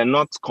 So we're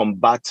not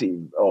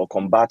combative or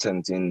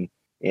combatant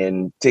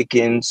in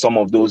taking some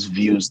of those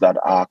views that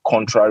are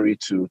contrary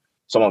to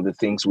some of the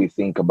things we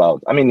think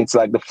about. I mean, it's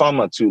like the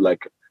farmer too,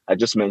 like I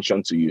just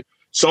mentioned to you.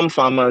 Some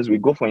farmers, we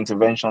go for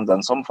interventions,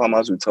 and some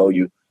farmers will tell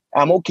you,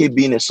 I'm okay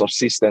being a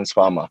subsistence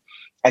farmer.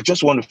 I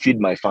just want to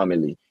feed my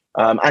family.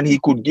 And he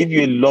could give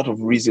you a lot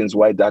of reasons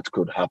why that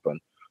could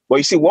happen. But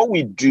you see, what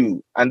we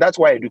do, and that's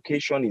why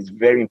education is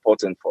very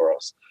important for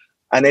us.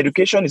 And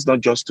education is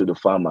not just to the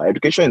farmer.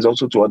 Education is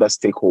also to other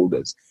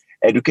stakeholders.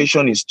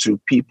 Education is to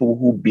people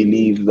who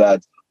believe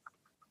that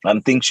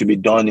things should be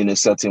done in a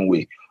certain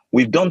way.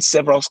 We've done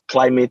several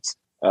climate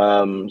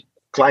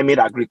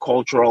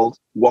agricultural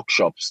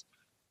workshops,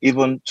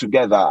 even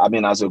together, I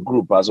mean, as a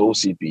group, as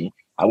OCP,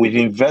 and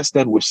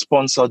we've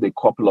sponsored a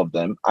couple of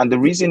them. And the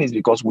reason is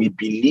because we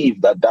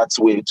believe that that's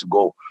the way to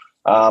go.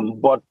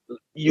 But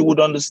you would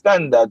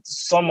understand that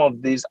some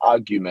of these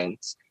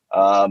arguments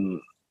are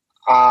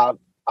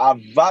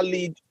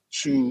valid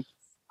to,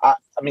 are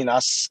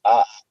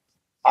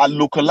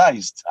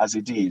localized as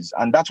it is.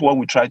 And that's what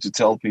we try to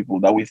tell people,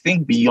 that we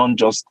think beyond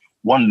just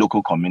one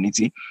local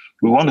community.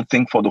 We want to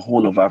think for the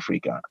whole of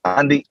Africa.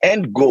 And the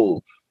end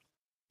goal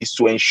is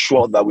to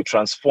ensure that we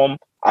transform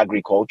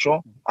agriculture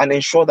and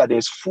ensure that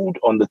there's food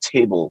on the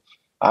table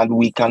and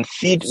we can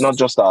feed not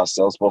just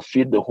ourselves, but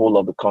feed the whole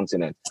of the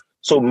continent.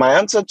 So my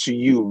answer to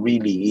you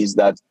really is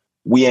that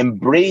we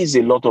embrace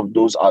a lot of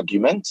those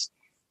arguments.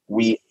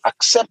 We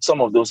accept some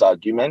of those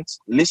arguments,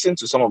 listen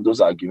to some of those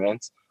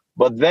arguments,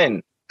 but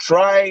then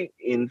try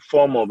in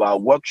form of our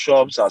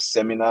workshops, our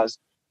seminars,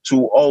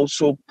 to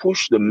also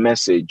push the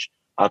message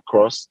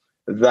across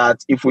that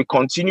if we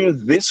continue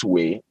this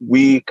way,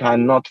 we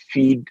cannot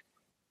feed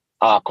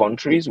our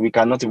countries, we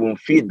cannot even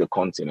feed the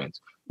continent.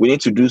 We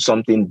need to do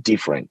something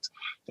different.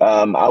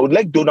 I would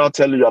like Donald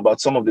to tell you about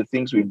some of the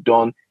things we've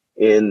done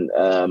in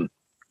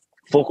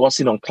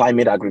focusing on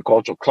climate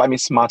agriculture,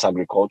 climate smart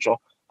agriculture,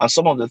 and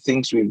some of the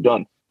things we've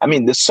done. I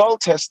mean, the soil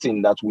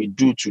testing that we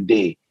do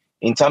today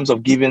in terms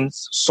of giving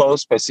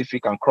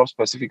soil-specific and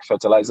crop-specific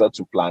fertilizer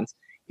to plants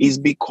is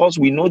because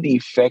we know the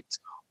effect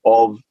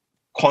of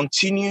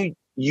continued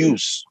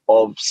use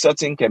of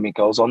certain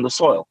chemicals on the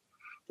soil.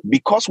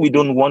 Because we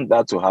don't want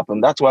that to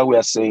happen, that's why we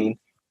are saying,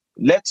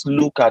 let's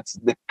look at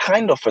the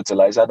kind of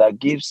fertilizer that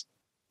gives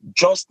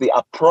just the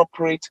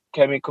appropriate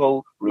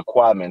chemical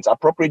requirements,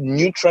 appropriate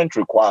nutrient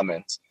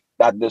requirements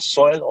that the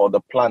soil or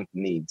the plant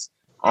needs.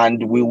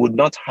 And we would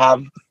not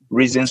have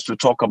reasons to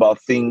talk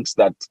about things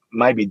that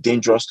might be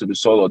dangerous to the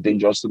soil or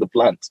dangerous to the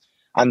plant.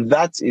 And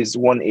that is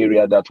one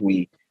area that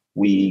we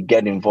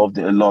get involved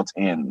a lot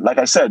in. Like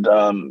I said,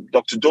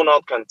 Dr.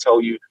 Donald can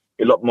tell you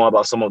a lot more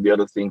about some of the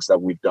other things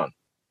that we've done.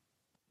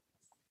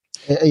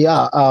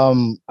 Yeah,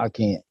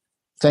 Akin,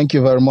 thank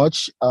you very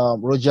much.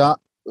 Roger,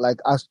 like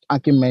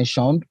Akin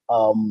mentioned,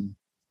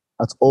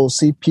 at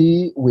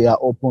OCP, we are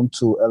open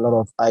to a lot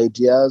of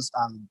ideas,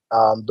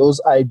 and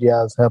those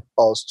ideas help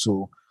us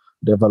to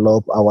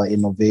develop our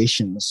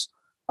innovations.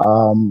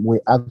 We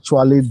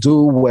actually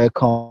do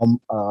welcome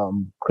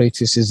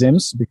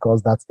criticisms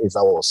because that is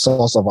our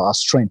source of our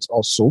strength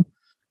also.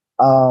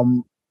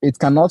 It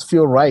cannot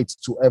feel right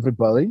to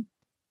everybody.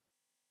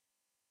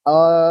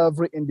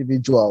 Every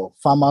individual,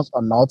 farmers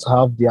or not,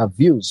 have their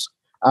views.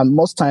 And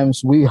most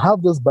times we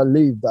have this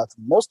belief that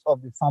most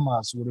of the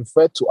farmers we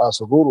refer to as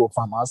rural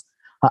farmers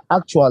are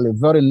actually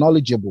very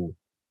knowledgeable,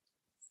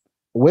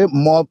 way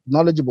more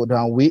knowledgeable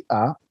than we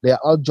are. They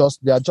are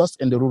just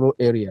in the rural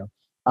area.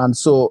 And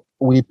so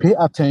we pay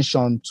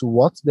attention to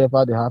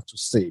whatever they have to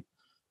say.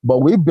 But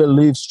we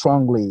believe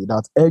strongly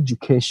that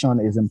education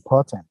is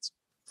important.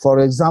 For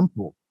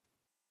example,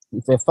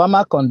 if a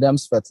farmer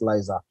condemns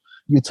fertilizer,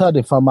 you tell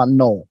the farmer,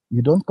 no,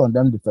 you don't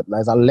condemn the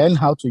fertilizer. Learn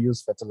how to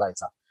use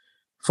fertilizer.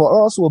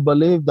 For us, we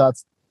believe that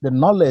the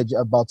knowledge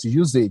about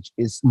usage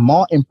is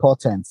more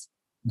important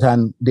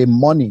than the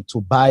money to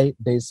buy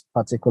this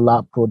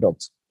particular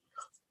product.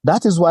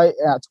 That is why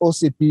at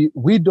OCP,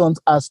 we don't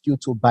ask you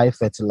to buy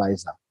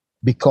fertilizer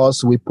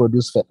because we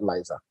produce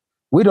fertilizer.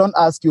 We don't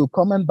ask you,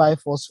 come and buy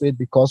phosphate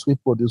because we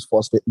produce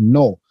phosphate.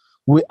 No,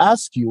 we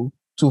ask you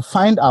to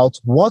find out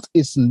what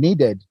is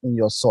needed in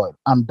your soil.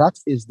 And that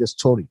is the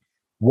story.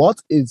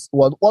 What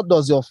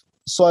does your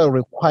soil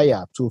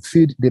require to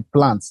feed the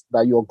plants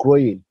that you're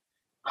growing?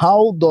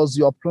 How does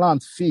your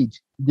plant feed?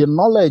 The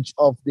knowledge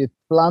of the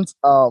plant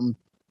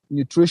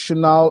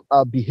nutritional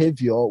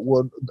behavior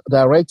will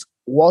direct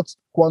what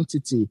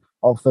quantity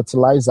of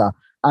fertilizer,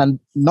 and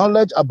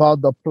knowledge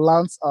about the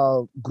plant's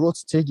growth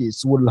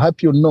stages will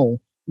help you know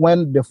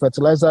when the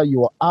fertilizer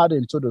you are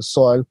adding to the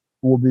soil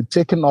will be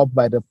taken up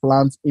by the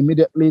plant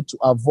immediately to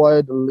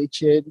avoid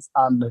leachings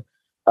and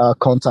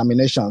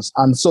contaminations.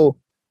 And so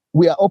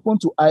we are open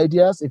to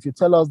ideas. If you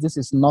tell us this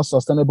is not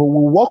sustainable,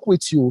 we'll work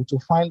with you to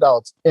find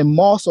out a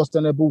more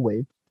sustainable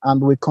way,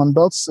 and we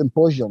conduct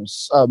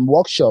symposiums,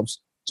 workshops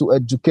to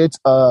educate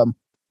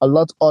a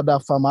lot other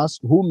farmers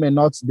who may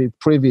not be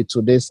privy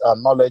to this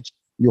knowledge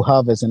you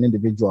have as an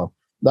individual.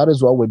 That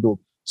is what we do.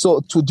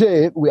 So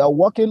today we are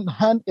working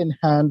hand in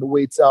hand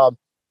with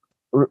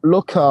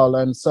local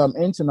and some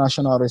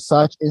international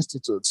research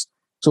institutes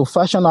to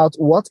fashion out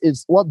what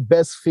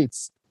best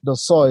fits the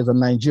soils in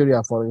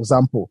Nigeria, for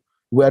example.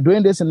 We are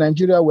doing this in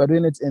Nigeria, we're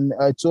doing it in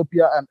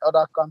Ethiopia and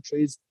other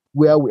countries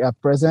where we are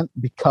present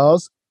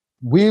because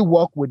we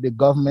work with the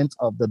government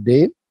of the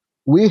day.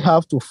 We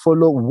have to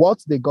follow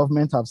what the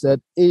government have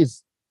said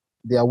is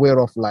their way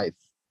of life.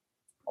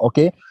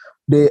 Okay?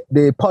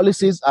 The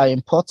policies are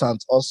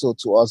important also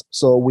to us,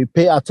 so we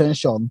pay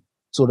attention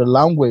to the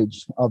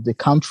language of the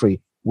country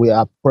we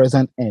are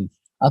present in.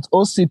 At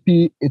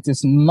OCP, it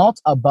is not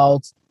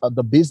about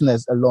the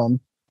business alone.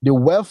 The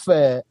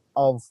welfare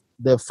of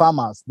the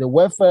farmers, the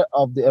welfare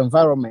of the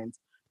environment,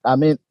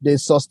 the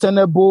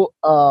sustainable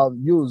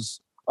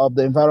use of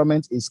the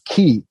environment is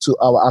key to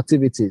our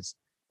activities.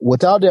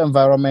 Without the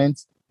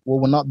environment, we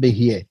will not be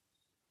here.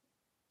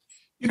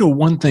 You know,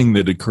 one thing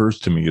that occurs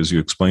to me as you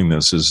explain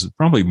this is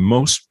probably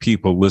most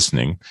people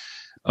listening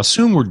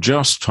assume we're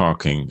just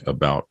talking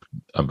about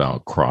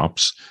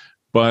crops,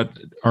 but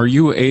are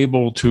you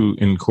able to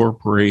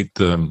incorporate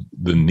the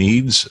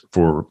needs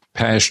for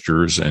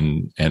pastures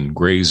and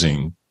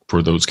grazing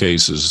for those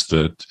cases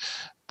that's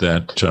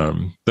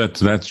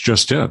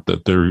just it,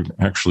 that they're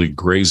actually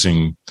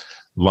grazing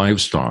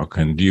livestock?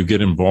 And do you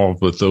get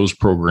involved with those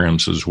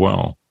programs as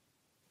well?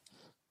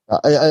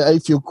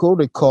 If you could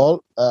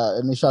recall,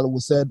 initially we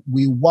said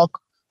we work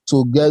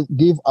to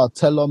give our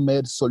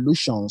tailor-made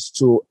solutions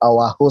to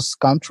our host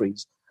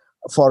countries.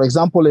 For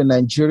example, in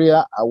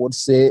Nigeria, I would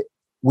say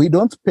we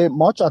don't pay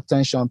much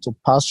attention to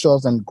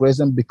pastures and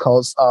grazing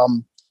because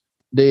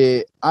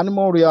the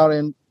animal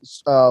rearing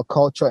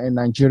culture in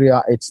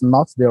Nigeria, it's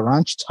not the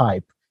ranch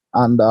type,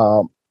 and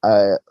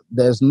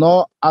there's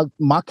no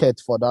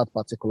market for that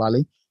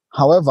particularly.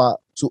 However,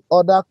 to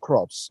other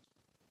crops,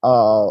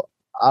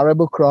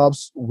 arable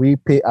crops, we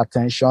pay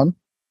attention.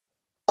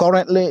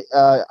 Currently,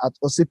 at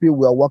OCP,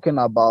 we are working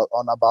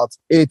on about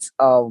 8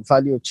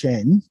 value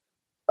chains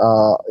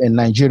in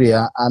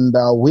Nigeria, and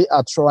we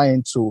are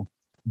trying to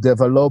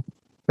develop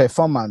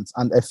performant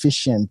and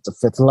efficient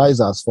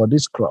fertilizers for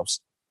these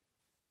crops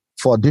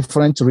for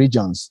different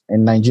regions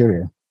in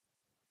Nigeria.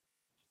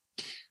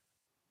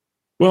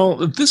 Well,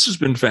 this has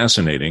been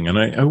fascinating, and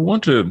I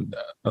want to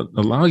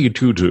allow you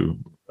to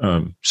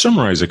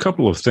summarize a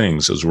couple of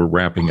things as we're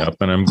wrapping up,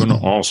 and I'm going to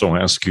also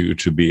ask you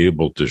to be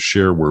able to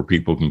share where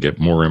people can get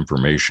more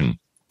information.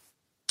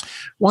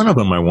 One of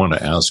them I want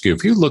to ask you,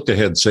 if you looked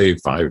ahead, say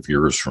 5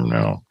 years from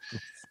now,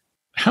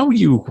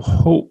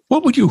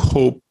 what would you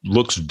hope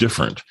looks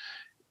different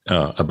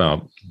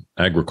about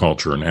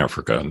agriculture in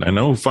Africa? And I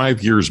know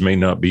 5 years may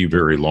not be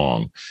very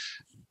long,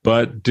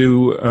 but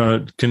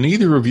can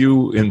either of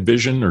you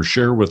envision or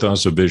share with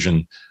us a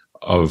vision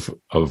of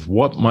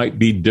what might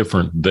be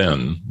different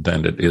then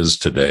than it is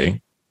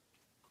today?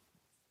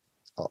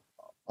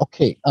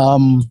 Okay.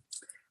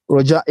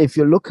 Roger, if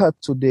you look at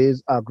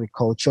today's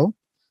agriculture,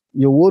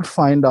 you would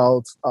find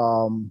out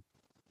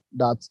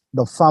that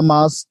the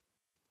farmers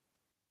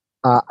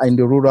are in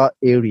the rural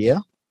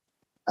area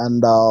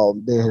and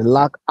they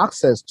lack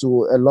access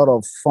to a lot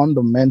of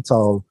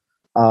fundamental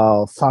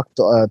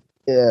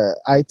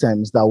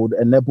items that would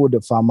enable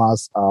the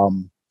farmers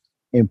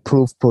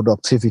improve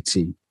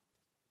productivity.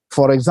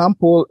 For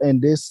example,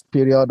 in this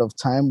period of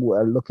time,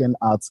 we're looking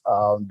at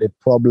the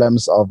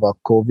problems of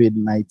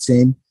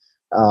COVID-19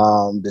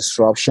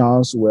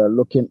 disruptions. We're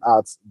looking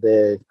at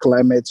the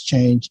climate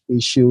change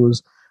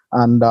issues,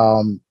 and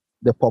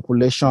the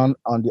population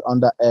on the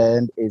under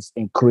end is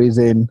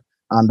increasing,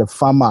 and the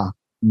farmer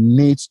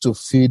needs to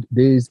feed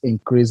this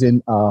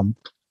increasing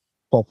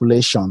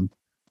population.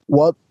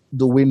 What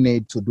do we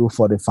need to do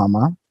for the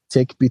farmer?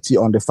 Take pity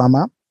on the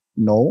farmer?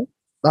 No,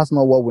 that's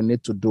not what we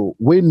need to do.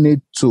 We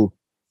need to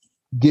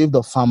give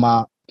the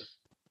farmer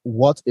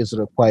what is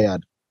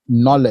required: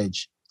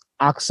 knowledge,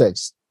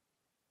 access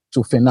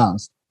to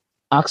finance,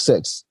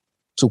 access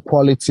to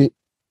quality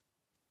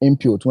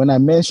input. When I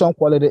mention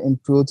quality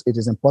input, it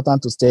is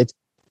important to state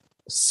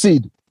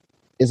seed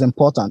is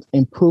important.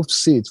 Improved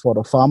seeds for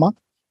the farmer,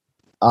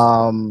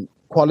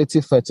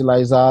 quality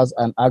fertilizers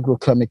and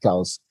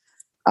agrochemicals.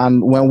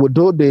 And when we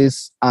do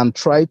this and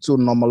try to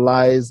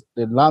normalize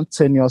the land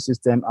tenure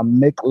system and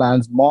make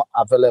lands more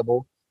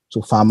available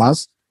to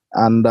farmers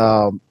and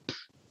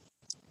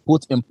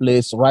put in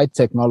place right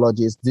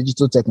technologies,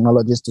 digital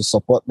technologies to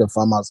support the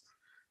farmers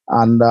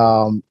and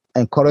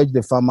encourage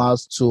the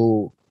farmers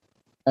to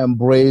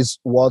embrace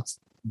what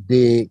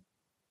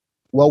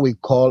we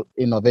call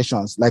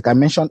innovations. Like I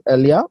mentioned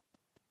earlier,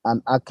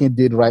 and Akin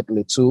did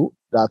rightly too,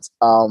 that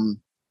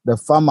the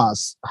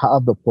farmers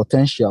have the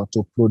potential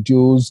to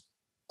produce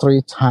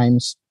 2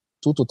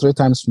 to 3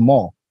 times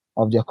more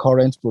of their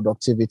current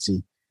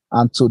productivity.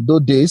 And to do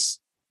this,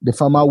 the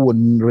farmer would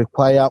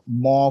require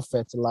more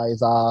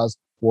fertilizers,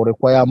 will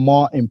require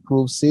more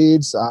improved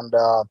seeds, and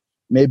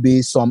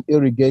maybe some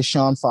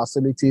irrigation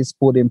facilities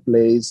put in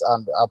place,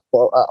 and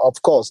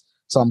of course,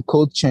 some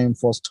cold chain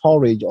for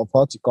storage of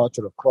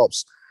horticultural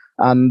crops.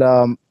 And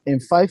in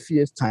 5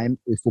 years' time,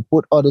 if we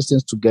put all these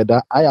things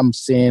together, I am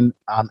seeing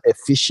an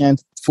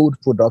efficient food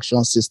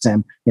production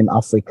system in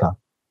Africa.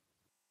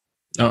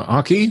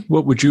 Aki,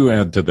 what would you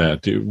add to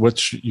that?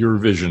 What's your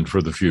vision for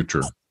the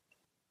future?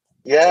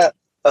 Yeah,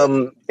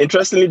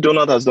 interestingly,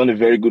 Donald has done a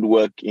very good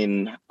work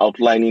in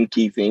outlining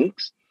key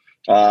things.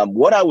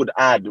 What I would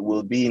add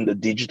will be in the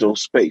digital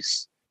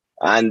space.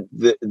 And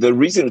the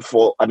reason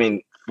for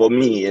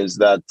me is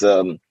that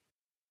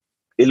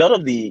a lot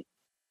of the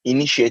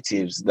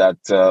initiatives that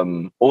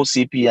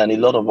OCP and a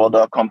lot of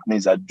other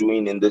companies are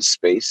doing in this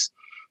space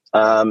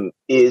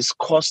is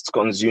cost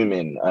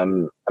consuming.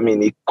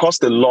 It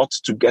costs a lot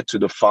to get to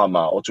the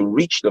farmer or to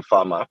reach the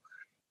farmer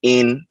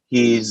in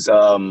his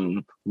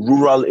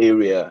rural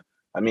area.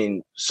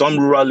 Some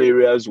rural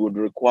areas would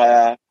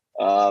require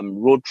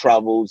road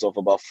travels of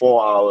about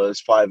 4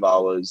 hours, 5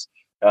 hours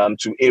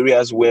to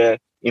areas where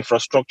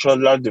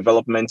infrastructural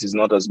development is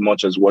not as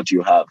much as what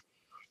you have.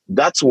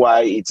 That's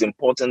why it's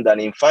important that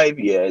in 5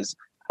 years,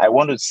 I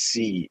want to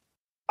see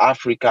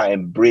Africa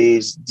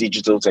embrace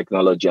digital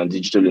technology and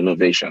digital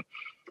innovation,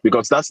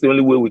 because that's the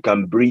only way we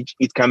can bridge.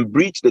 It can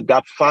bridge the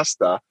gap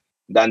faster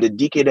than the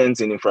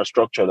decadence in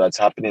infrastructure that's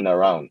happening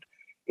around.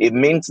 It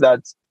means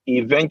that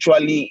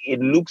eventually it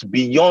looks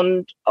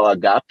beyond our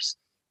gaps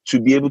to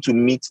be able to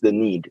meet the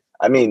need.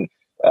 I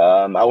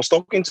was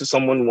talking to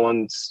someone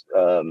once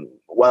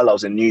while I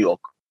was in New York,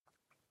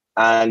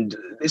 and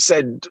they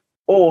said,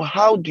 "Oh,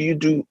 how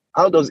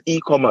does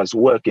e-commerce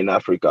work in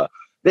Africa?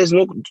 There's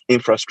no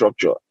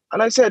infrastructure."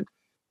 And I said,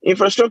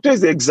 infrastructure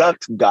is the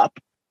exact gap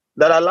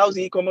that allows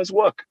e-commerce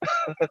work.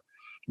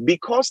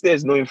 Because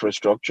there's no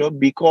infrastructure,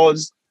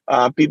 because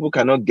people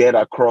cannot get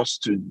across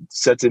to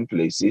certain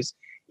places,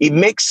 it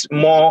makes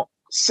more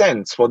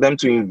sense for them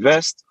to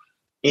invest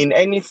in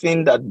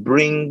anything that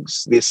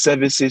brings the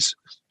services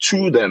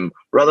to them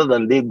rather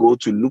than they go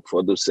to look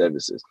for those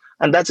services.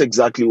 And that's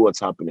exactly what's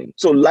happening.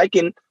 So like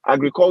in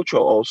agriculture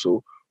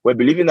also, we're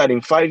believing that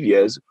in 5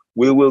 years,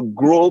 we will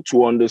grow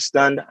to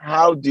understand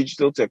how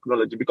digital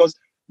technology, because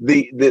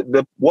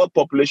the world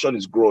population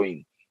is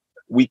growing.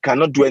 We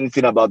cannot do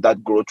anything about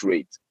that growth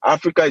rate.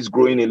 Africa is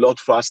growing a lot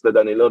faster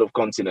than a lot of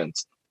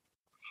continents.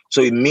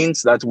 So it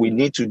means that we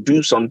need to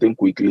do something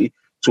quickly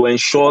to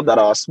ensure that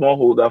our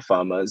smallholder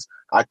farmers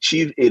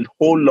achieve a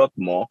whole lot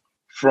more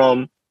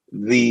from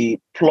the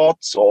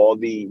plots or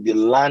the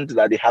land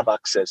that they have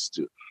access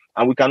to.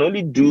 And we can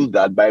only do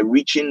that by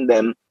reaching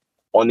them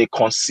on a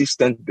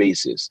consistent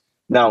basis.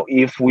 Now,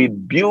 if we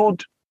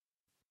build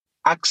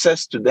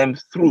access to them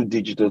through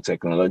digital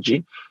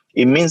technology,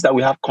 it means that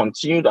we have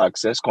continued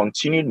access,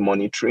 continued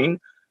monitoring,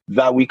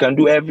 that we can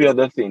do every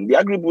other thing. The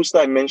AgriBooster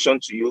I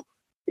mentioned to you,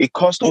 it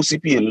costs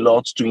OCP a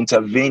lot to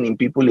intervene in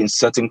people in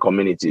certain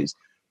communities.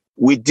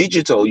 With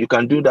digital, you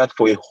can do that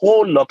for a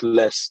whole lot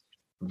less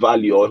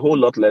value or a whole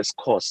lot less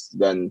cost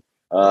than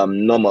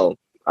normal.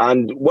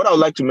 And what I would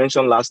like to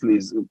mention lastly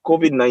is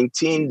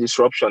COVID-19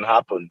 disruption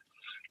happened.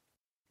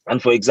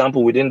 And for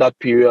example, within that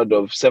period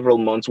of several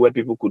months where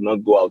people could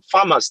not go out,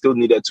 farmers still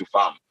needed to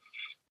farm.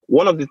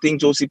 One of the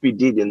things OCP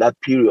did in that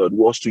period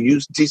was to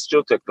use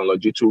digital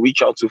technology to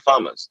reach out to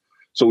farmers.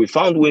 So we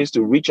found ways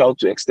to reach out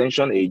to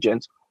extension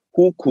agents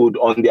who could,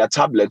 on their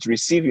tablets,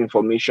 receive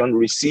information,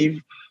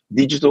 receive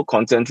digital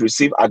content,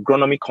 receive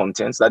agronomic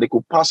contents that they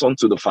could pass on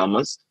to the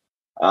farmers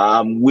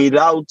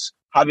without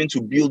having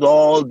to build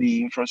all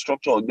the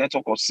infrastructure or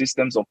network or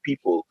systems of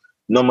people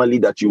normally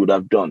that you would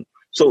have done.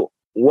 So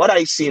what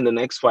I see in the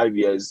next 5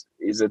 years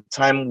is a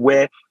time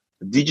where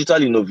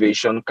digital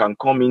innovation can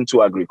come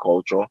into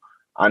agriculture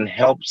and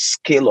help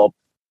scale up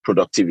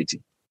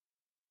productivity.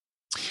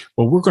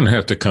 Well, we're going to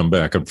have to come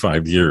back in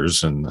 5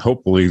 years, and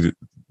hopefully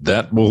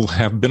that will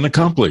have been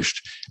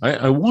accomplished.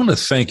 I want to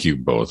thank you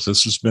both.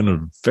 This has been a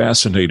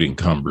fascinating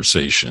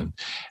conversation.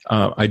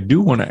 I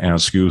do want to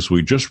ask you, as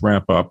we just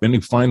wrap up,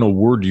 any final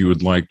word you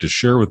would like to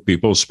share with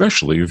people,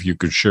 especially if you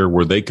could share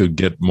where they could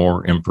get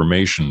more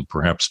information,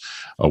 perhaps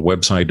a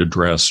website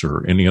address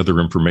or any other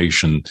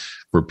information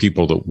for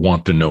people that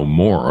want to know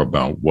more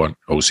about what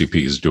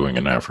OCP is doing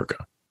in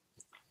Africa.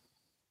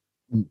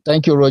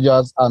 Thank you,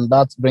 Rogers. And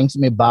that brings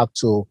me back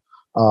to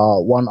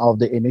one of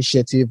the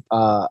initiative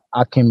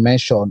Akin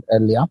mentioned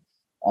earlier,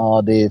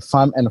 the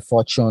Farm and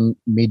Fortune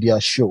Media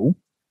Show.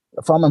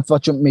 The Farm and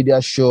Fortune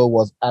Media Show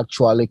was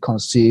actually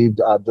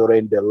conceived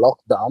during the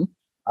lockdown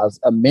as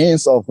a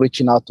means of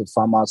reaching out to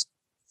farmers,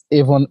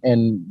 even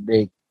in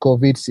the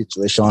COVID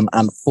situation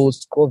and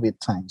post-COVID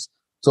times.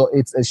 So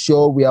it's a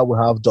show where we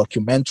have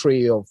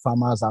documentary of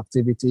farmers'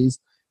 activities,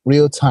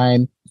 real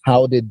time,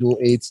 how they do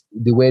it,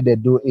 the way they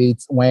do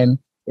it when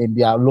in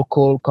their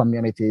local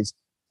communities.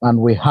 And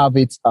we have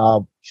it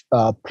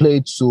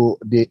played to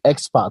the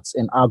experts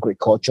in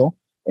agriculture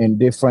in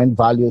different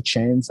value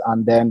chains.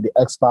 And then the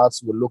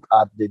experts will look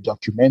at the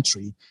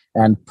documentary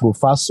and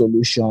provide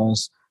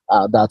solutions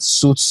that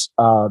suits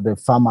the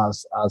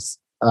farmers as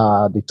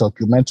the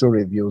documentary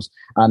reviews.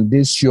 And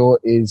this show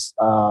is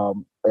a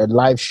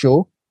live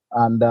show,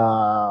 and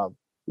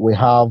we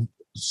have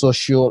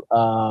social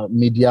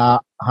media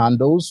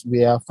handles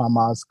where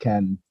farmers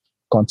can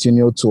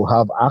continue to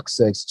have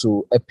access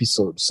to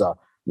episodes.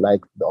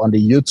 Like on the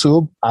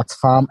YouTube at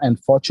Farm and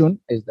Fortune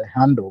is the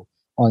handle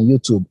on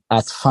YouTube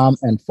at Farm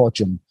and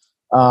Fortune.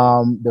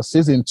 The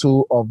season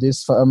 2 of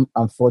this Farm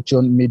and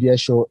Fortune media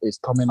show is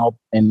coming up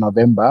in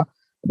November.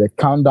 The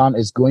countdown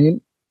is going.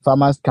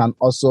 Farmers can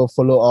also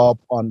follow up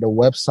on the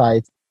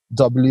website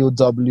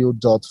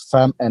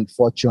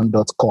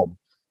www.farmandfortune.com.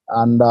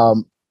 And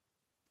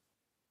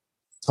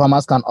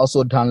farmers can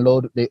also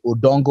download the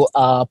Odongo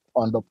app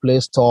on the Play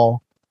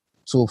Store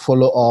to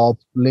follow up,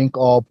 link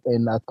up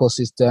in the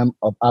ecosystem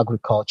of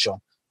agriculture,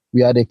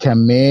 where they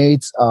can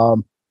meet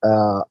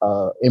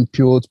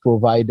input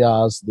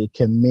providers, they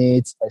can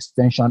meet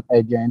extension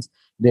agents,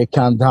 they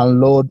can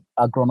download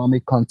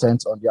agronomic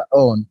content on their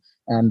own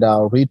and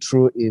read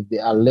through if they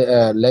are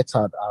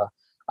lettered.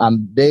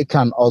 And they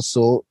can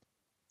also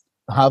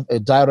have a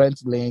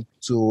direct link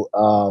to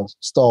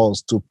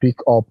stores to pick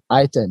up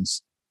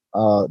items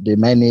they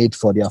may need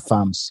for their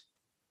farms.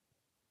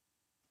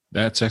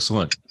 That's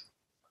excellent.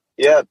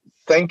 Yeah,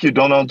 thank you,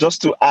 Donald.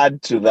 Just to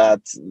add to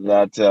that,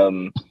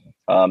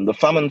 the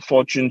Farm and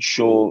Fortune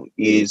show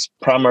is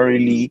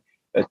primarily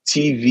a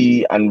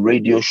TV and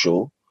radio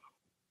show,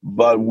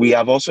 but we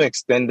have also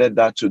extended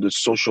that to the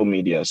social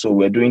media. So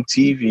we're doing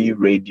TV,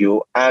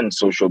 radio, and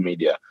social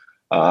media.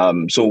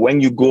 So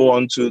when you go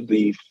onto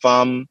the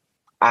farm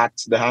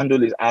the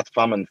handle is at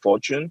Farm and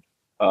Fortune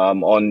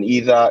on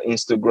either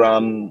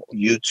Instagram,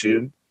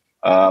 YouTube,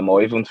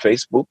 or even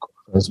Facebook.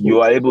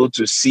 You are able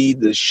to see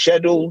the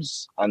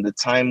schedules and the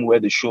time where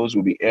the shows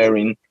will be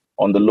airing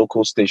on the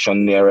local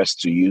station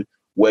nearest to you,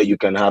 where you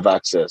can have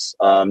access.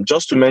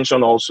 Just to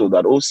mention also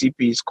that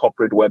OCP's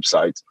corporate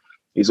website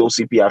is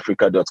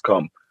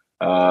ocpafrica.com,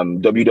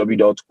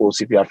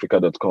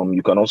 www.ocpafrica.com.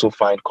 You can also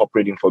find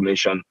corporate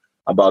information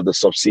about the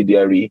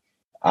subsidiary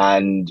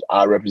and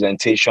our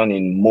representation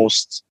in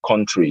most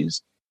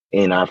countries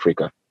in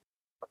Africa.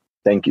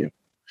 Thank you.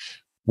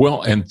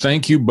 Well, and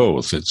thank you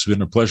both. It's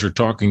been a pleasure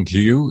talking to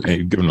you.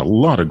 You've given a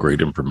lot of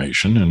great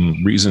information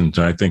and reason,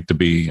 I think, to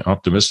be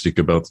optimistic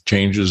about the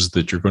changes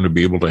that you're going to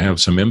be able to have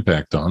some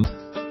impact on.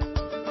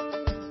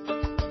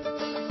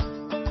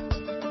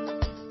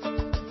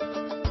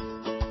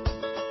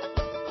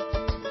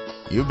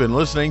 You've been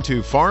listening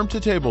to Farm to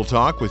Table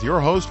Talk with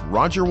your host,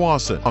 Roger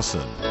Wasson.